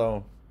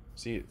Fornello,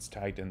 see, it's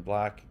tagged in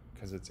black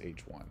because it's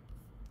H1.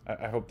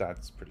 I hope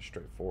that's pretty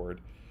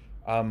straightforward.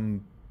 I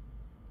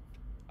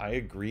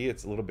agree,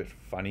 it's a little bit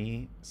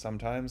funny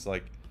sometimes,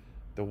 like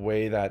the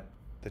way that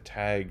the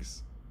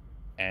tags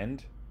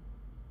end,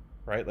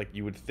 right? Like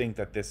you would think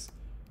that this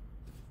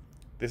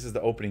is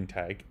the opening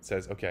tag. It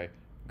says, okay,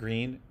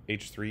 green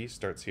H3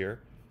 starts here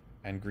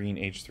and green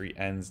H3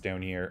 ends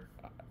down here.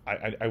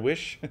 I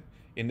wish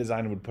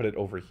InDesign would put it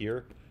over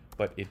here,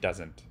 but it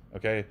doesn't,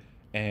 okay?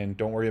 And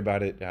don't worry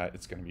about it,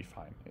 it's gonna be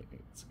fine.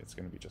 It's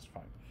gonna be just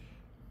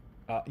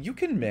fine. You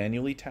can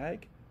manually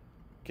tag.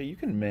 Okay, you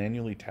can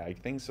manually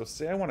tag things. So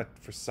say I want to,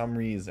 for some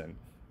reason,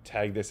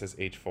 tag this as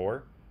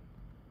H4.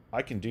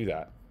 I can do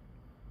that.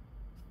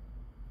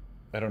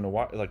 I don't know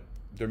why, like,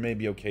 there may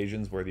be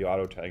occasions where the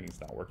auto tagging is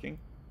not working.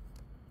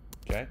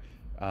 Okay,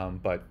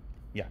 but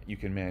yeah, you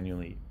can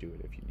manually do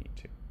it if you need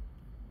to.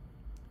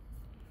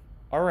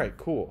 All right,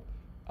 cool.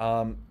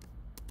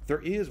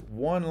 There is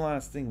one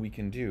last thing we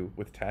can do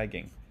with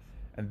tagging,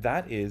 and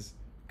that is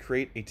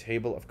create a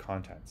table of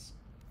contents.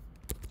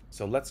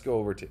 So let's go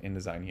over to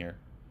InDesign here,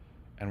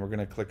 and we're going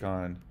to click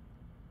on,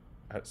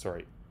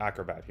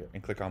 Acrobat here,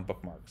 and click on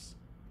bookmarks.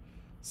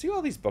 See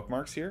all these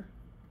bookmarks here?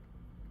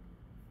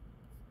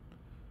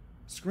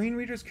 Screen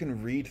readers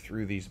can read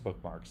through these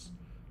bookmarks.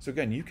 So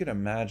again, you can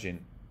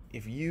imagine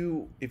if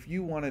you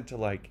wanted to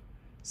like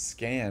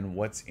scan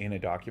what's in a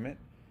document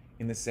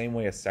in the same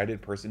way a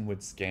sighted person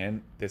would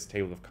scan this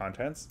table of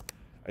contents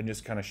and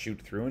just kind of shoot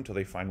through until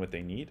they find what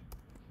they need.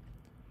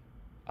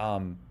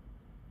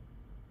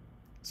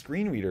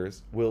 Screen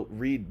readers will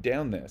read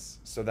down this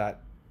so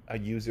that a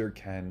user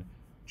can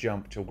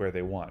jump to where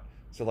they want.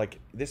 So like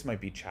this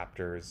might be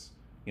chapters,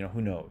 you know,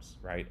 who knows,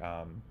 right?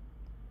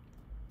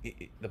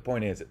 The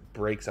point is it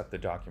breaks up the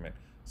document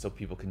so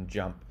people can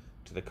jump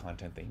to the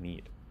content they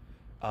need.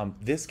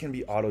 This can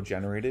be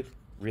auto-generated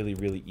really,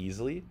 really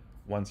easily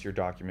once your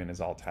document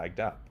is all tagged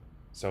up.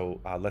 So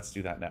let's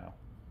do that now.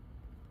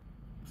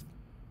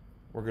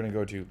 We're going to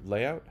go to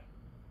Layout.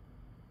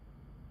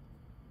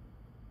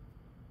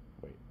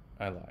 Wait,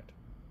 I lied.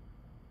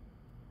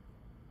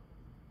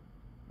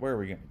 Where are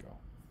we going to go?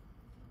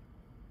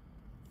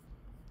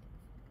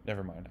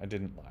 Never mind, I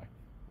didn't lie.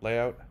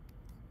 Layout,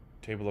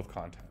 Table of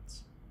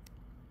Contents.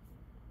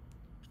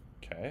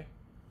 Okay.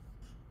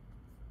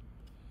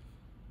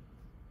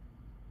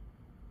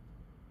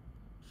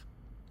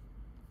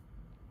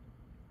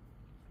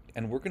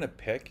 And we're going to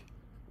pick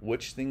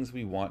which things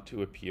we want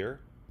to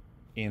appear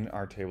in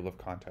our table of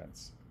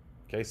contents.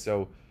 Okay,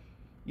 so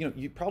you know,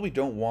 you probably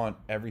don't want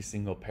every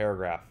single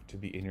paragraph to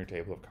be in your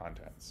table of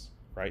contents,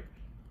 right?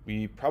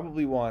 We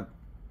probably want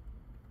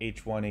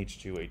H1,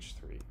 H2,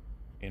 H3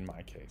 in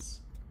my case,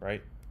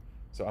 right?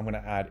 So I'm going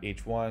to add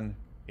H1,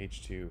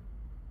 H2,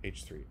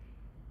 H3.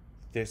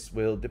 This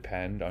will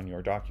depend on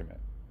your document.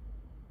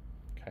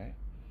 Okay.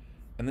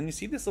 And then you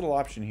see this little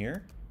option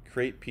here,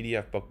 create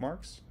PDF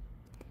bookmarks.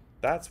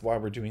 That's why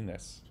we're doing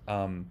this.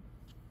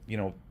 You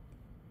know,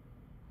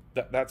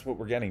 that's what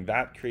we're getting.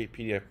 That create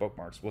PDF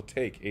bookmarks will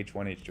take H1,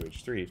 H2,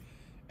 H3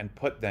 and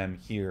put them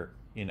here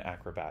in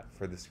Acrobat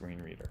for the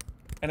screen reader.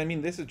 And I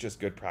mean, this is just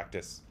good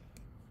practice,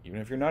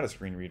 even if you're not a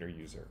screen reader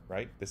user,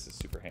 right? This is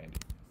super handy.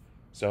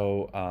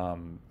 So I'll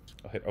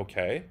hit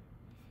OK.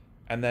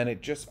 And then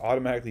it just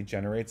automatically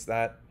generates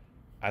that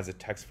as a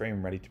text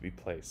frame ready to be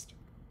placed.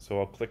 So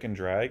I'll click and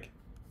drag.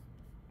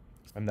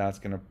 and that's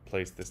going to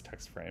place this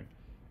text frame.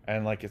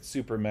 And like it's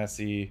super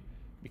messy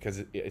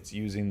because it's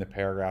using the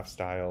paragraph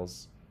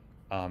styles.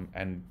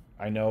 And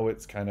I know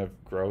it's kind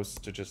of gross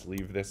to just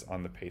leave this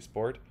on the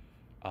pasteboard,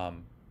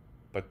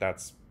 but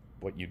that's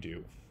what you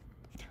do.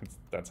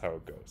 That's how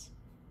it goes.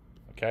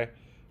 Okay,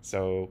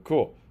 so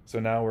cool. So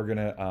now we're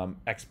gonna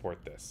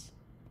export this.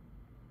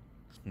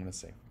 I'm gonna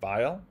say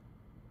File,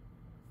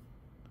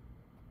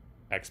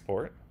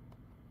 Export.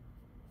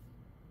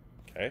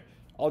 Okay,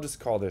 I'll just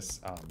call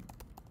this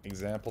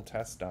example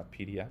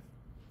test.pdf,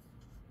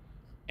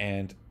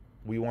 and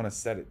we want to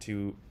set it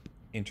to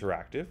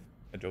interactive,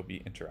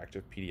 Adobe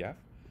Interactive PDF.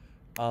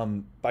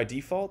 By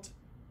default,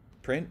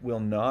 print will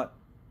not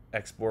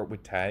export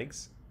with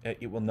tags.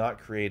 It will not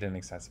create an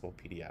accessible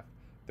PDF.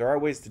 There are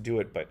ways to do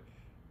it, but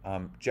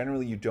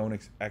generally you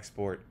don't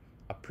export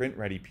a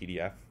print-ready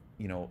PDF,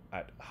 you know,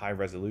 at high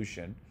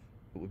resolution.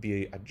 It would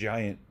be a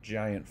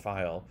giant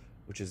file,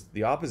 which is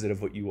the opposite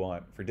of what you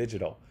want for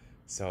digital.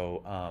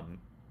 So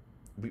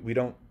we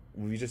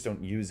just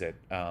don't use it,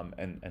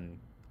 and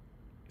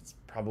it's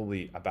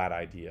probably a bad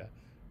idea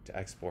to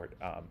export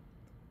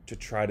to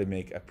try to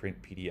make a print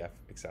PDF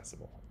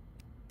accessible.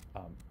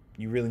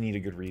 You really need a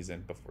good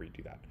reason before you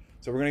do that.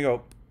 So we're gonna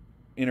go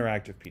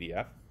interactive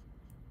PDF,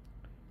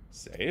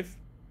 save.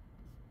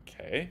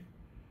 Okay.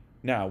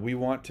 Now we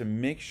want to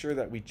make sure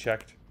that we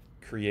checked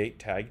create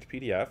tagged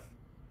PDF,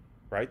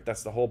 right?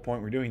 That's the whole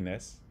point we're doing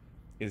this,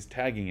 is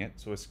tagging it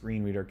so a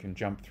screen reader can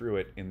jump through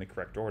it in the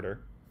correct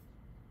order.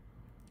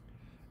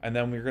 And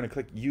then we're going to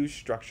click use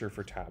structure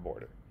for tab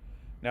order.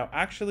 Now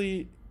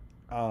actually,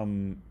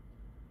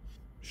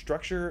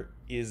 structure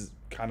is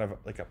kind of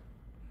like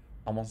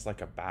almost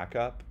like a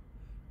backup.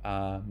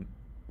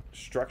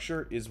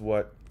 Structure is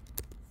what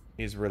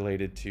is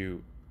related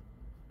to,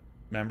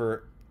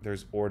 remember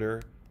there's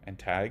order and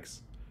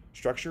tags.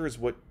 Structure is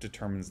what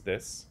determines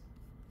this,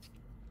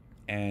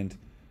 and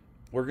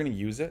we're going to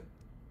use it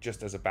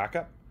just as a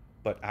backup,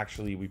 but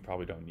actually we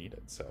probably don't need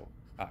it. So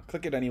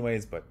click it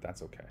anyways, but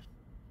that's okay.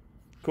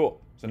 Cool.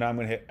 So now I'm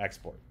going to hit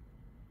export.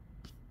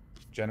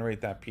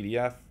 Generate that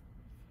PDF,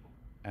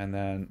 and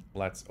then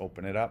let's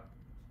open it up.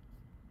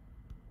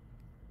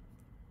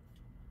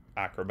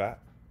 Acrobat.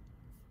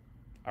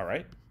 All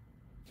right.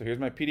 So here's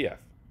my PDF.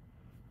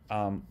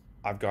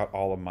 I've got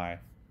all of my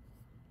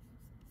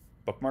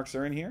bookmarks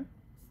are in here.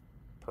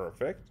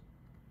 Perfect.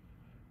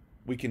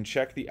 We can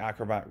check the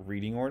Acrobat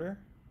reading order.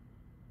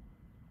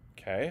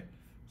 Okay.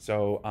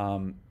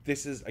 So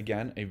this is,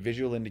 again, a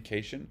visual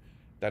indication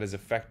that is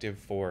effective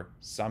for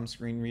some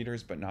screen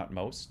readers, but not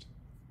most.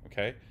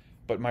 Okay.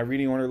 But my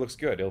reading order looks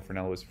good. Il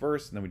Fornello was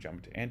first, and then we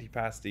jump to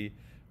Antipasti.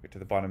 We get to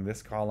the bottom of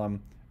this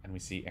column, and we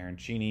see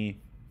Arancini.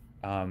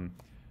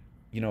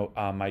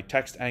 My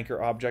text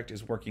anchor object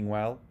is working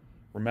well.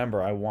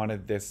 Remember, I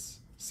wanted this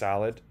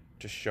salad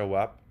to show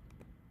up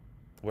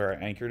where I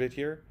anchored it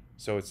here.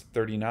 So it's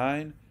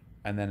 39,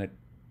 and then it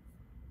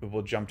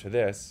will jump to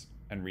this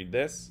and read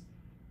this,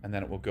 and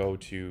then it will go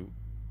to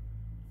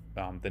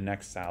the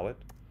next salad,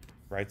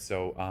 right?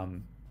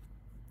 So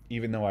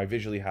even though I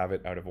visually have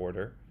it out of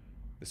order,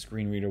 the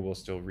screen reader will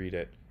still read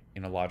it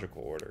in a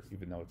logical order,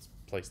 even though it's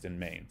placed in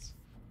mains,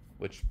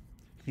 which,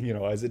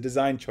 as a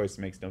design choice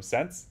makes no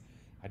sense.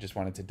 I just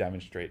wanted to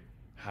demonstrate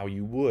how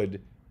you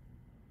would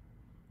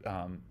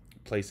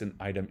place an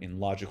item in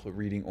logical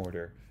reading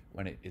order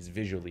when it is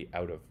visually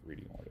out of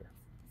reading order.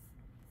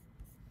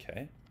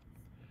 Okay.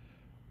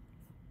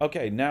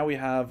 Okay, now we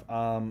have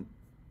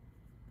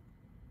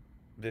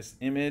this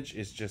image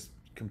is just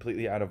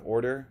completely out of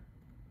order,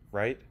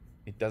 right?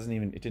 It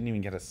didn't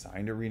even get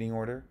assigned a reading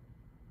order.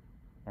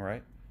 All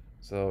right.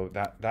 So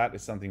that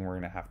is something we're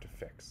going to have to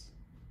fix.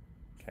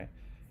 Okay.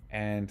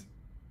 And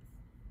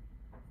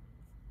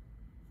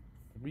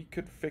we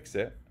could fix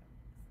it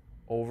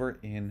over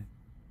in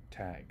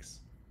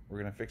tags. We're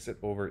going to fix it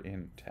over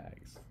in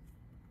tags.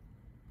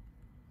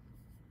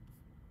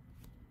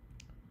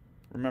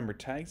 Remember,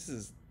 tags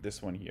is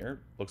this one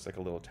here. Looks like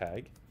a little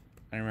tag.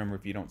 And remember,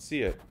 if you don't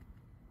see it,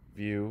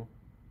 view,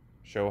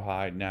 show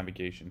hide,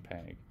 navigation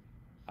pane,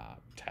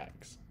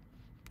 tags.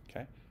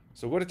 Okay.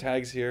 So go to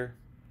tags here,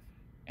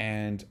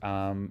 and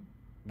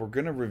we're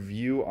going to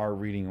review our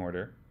reading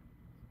order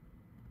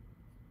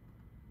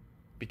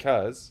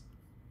because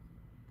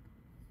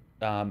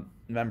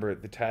remember,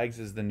 the tags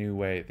is the new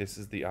way. This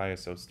is the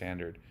ISO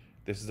standard.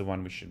 This is the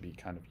one we should be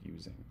kind of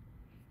using.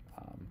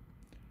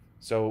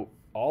 So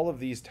all of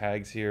these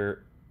tags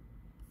here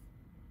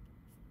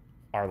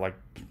are like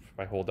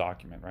my whole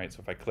document, right? So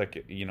if I click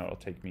it, it'll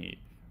take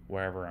me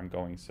wherever I'm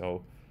going.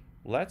 So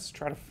let's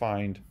try to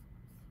find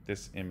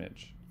this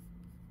image.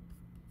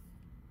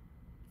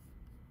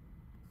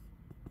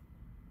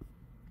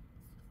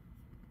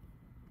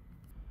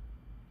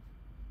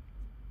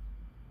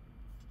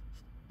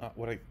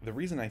 The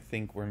reason I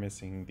think we're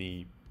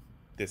missing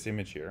this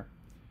image here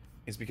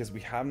is because we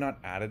have not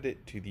added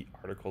it to the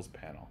articles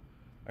panel.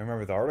 I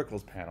remember the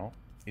articles panel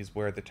is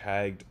where the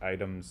tagged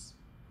items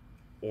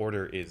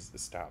order is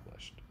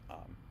established.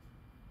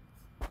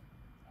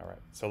 All right,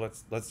 so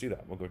let's do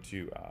that. We'll go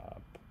to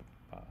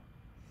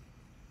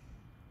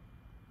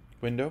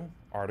Window,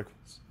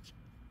 articles.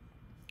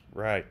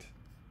 Right.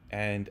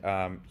 And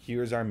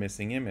here's our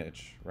missing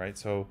image, right?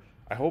 So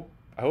I hope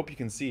you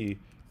can see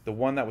the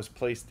one that was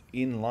placed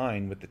in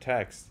line with the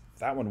text.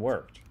 That one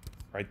worked,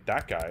 right?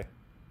 That guy.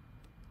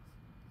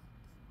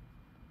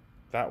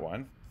 That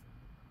one.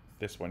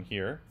 This one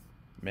here.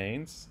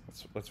 Mains.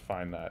 Let's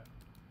find that.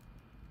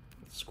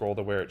 Let's scroll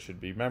to where it should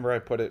be. Remember, I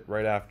put it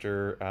right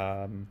after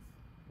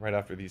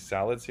these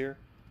salads here.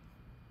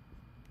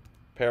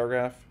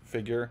 Paragraph,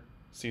 figure,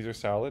 Caesar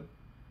salad.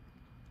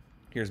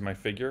 Here's my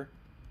figure.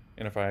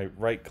 And if I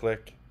right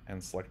click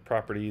and select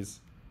properties,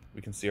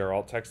 we can see our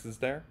alt text is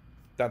there.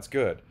 That's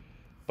good.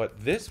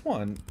 But this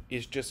one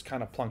is just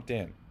kind of plunked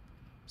in.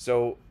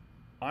 So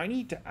I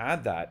need to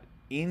add that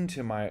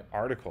into my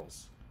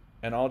articles.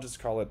 And I'll just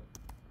call it,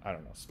 I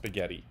don't know,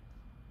 spaghetti.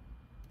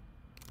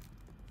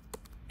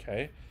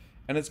 Okay.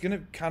 And it's going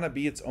to kind of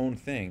be its own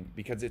thing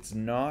because it's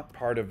not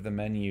part of the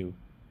menu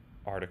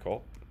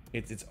article.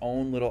 It's its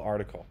own little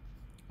article,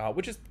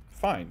 which is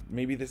fine.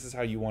 Maybe this is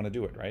how you want to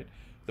do it, right?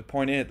 The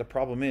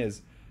problem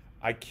is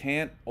I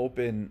can't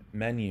open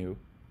menu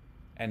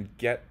and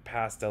get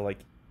past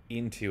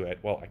into it.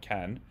 Well, I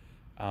can.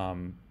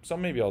 So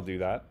maybe I'll do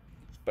that.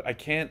 But I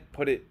can't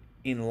put it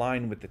in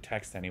line with the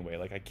text anyway.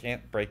 Like I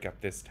can't break up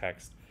this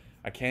text.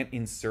 I can't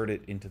insert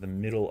it into the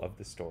middle of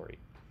the story.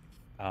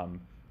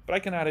 But I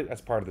can add it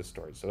as part of the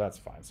story, so that's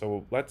fine.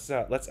 So let's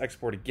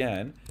export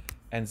again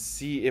and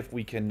see if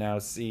we can now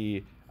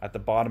see at the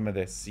bottom of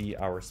this, see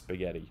our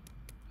spaghetti.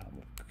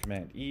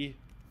 Command E.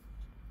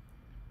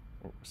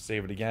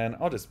 Save it again.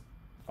 I'll just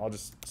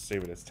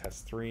save it as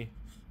test 3.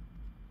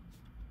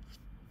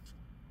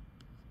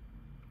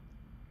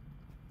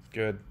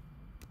 Good.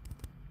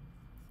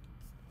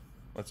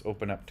 Let's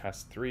open up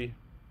test 3.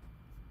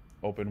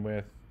 Open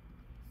with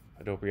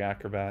Adobe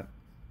Acrobat.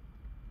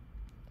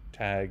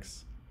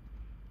 Tags.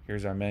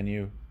 Here's our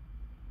menu.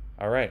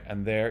 All right,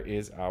 and there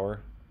is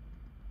our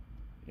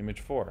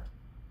image 4.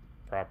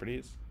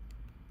 Properties.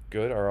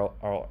 Good. Our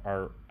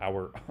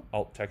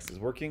alt text is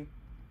working.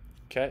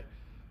 Okay.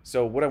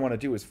 So what I want to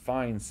do is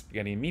find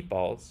spaghetti and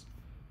meatballs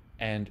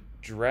and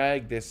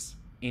drag this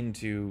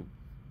into,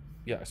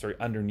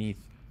 underneath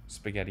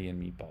spaghetti and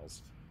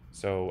meatballs.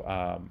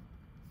 So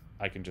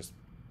I can just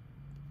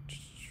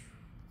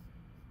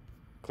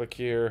click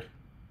here.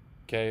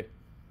 Okay.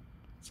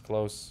 It's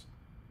close.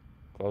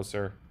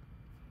 Closer.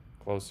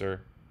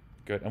 Closer.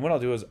 Good. And what I'll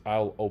do is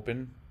I'll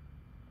open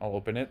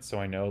it so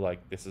I know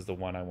like this is the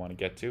one I want to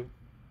get to.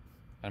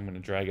 I'm going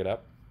to drag it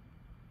up.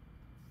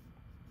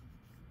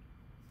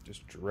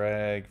 Just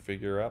drag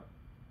figure up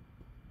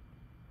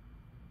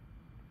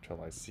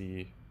until I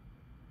see.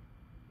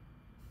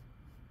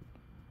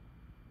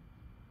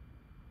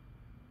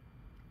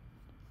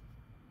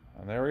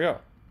 And there we go.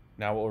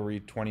 Now we'll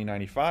read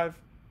 2095.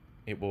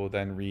 It will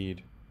then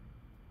read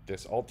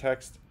this alt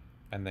text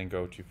and then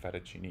go to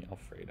fettuccine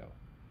alfredo.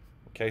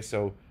 Okay,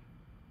 so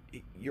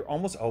you're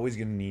almost always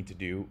going to need to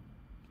do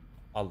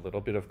a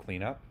little bit of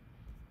cleanup.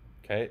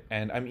 Okay,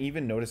 and I'm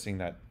even noticing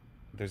that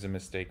there's a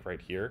mistake right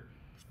here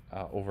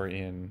over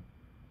in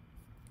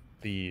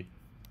the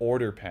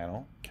order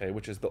panel, okay,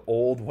 which is the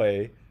old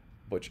way,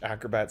 which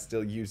Acrobat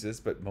still uses,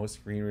 but most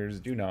screen readers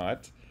do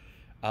not,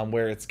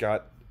 where it's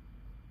got,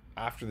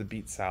 after the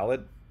beet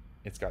salad,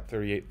 it's got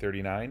 38,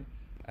 39,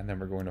 and then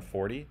we're going to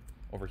 40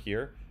 over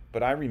here.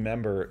 But I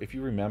remember, if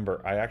you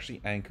remember, I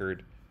actually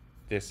anchored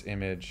this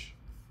image,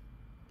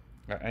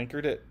 I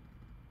anchored it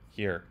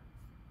here,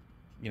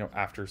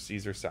 after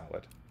Caesar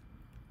salad,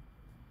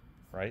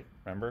 right?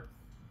 Remember?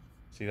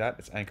 See that?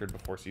 It's anchored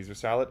before Caesar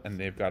salad, and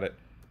they've got it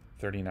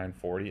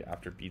 3940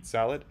 after beet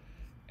salad.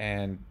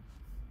 And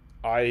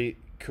I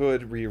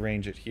could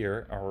rearrange it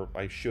here, or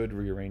I should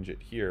rearrange it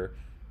here,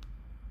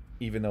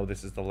 even though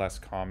this is the less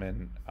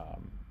common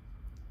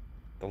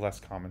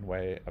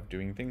way of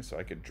doing things. So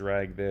I could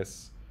drag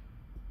this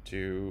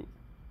to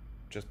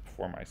just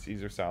before my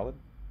Caesar salad.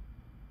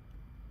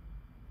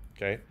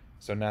 Okay,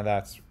 so now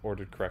that's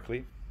ordered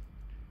correctly.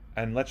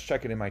 And let's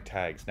check it in my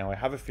tags. Now I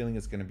have a feeling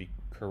it's going to be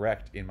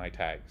correct in my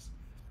tags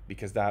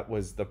because that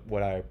was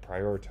what I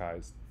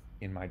prioritized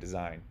in my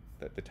design,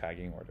 the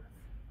tagging order.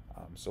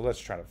 So let's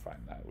try to find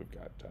that. We've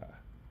got,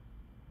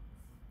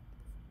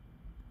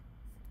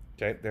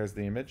 okay, there's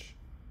the image.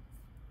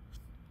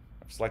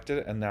 I've selected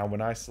it, and now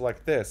when I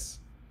select this,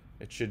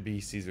 it should be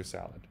Caesar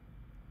salad,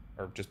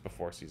 or just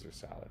before Caesar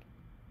salad.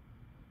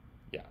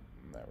 Yeah,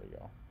 there we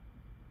go.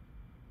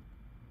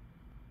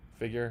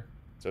 Figure,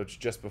 so it's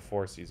just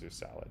before Caesar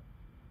salad.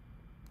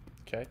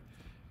 Okay,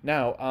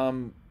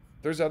 now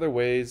there's other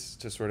ways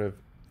to sort of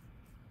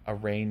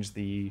arrange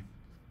the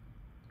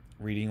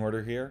reading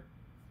order here.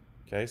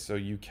 Okay, so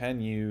you can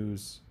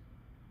use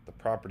the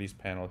properties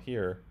panel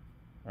here,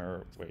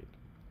 or wait,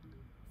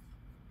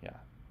 yeah,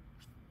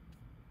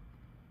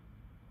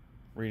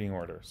 reading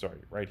order, sorry,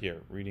 right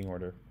here, reading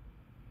order.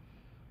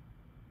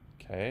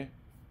 Okay,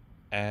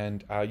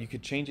 and you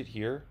could change it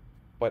here,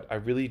 but I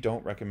really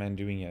don't recommend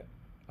doing it.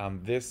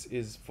 This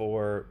is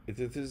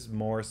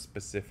more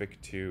specific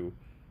to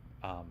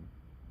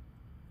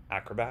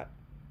Acrobat,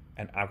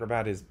 and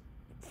Acrobat is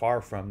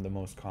far from the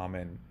most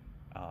common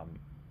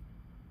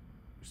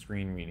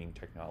screen reading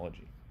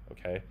technology.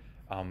 Okay,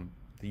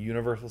 the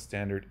universal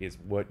standard is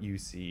what you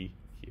see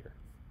here.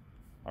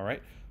 All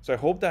right, so I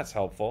hope that's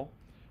helpful.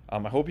 I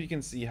hope you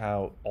can see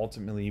how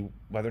ultimately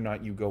whether or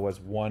not you go as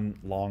one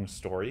long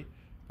story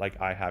like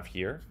I have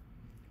here,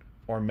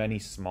 or many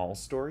small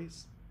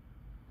stories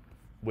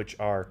which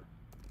are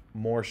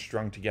more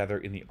strung together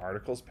in the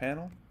articles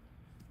panel,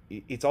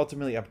 it's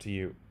ultimately up to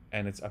you,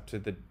 and it's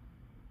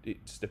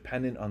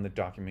dependent on the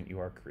document you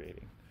are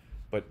creating.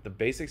 But the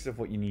basics of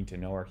what you need to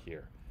know are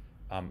here.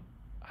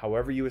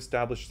 However you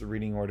establish the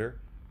reading order,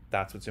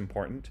 that's what's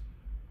important,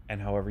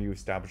 and however you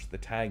establish the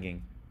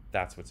tagging,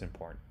 that's what's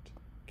important.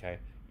 Okay,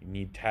 you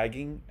need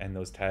tagging, and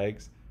those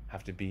tags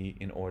have to be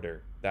in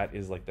order. That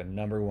is like the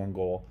number one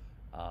goal.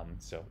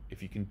 So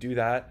if you can do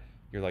that,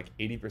 you're like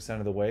 80%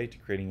 of the way to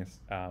creating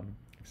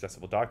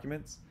accessible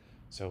documents.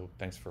 So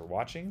thanks for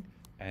watching,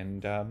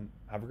 and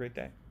have a great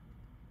day.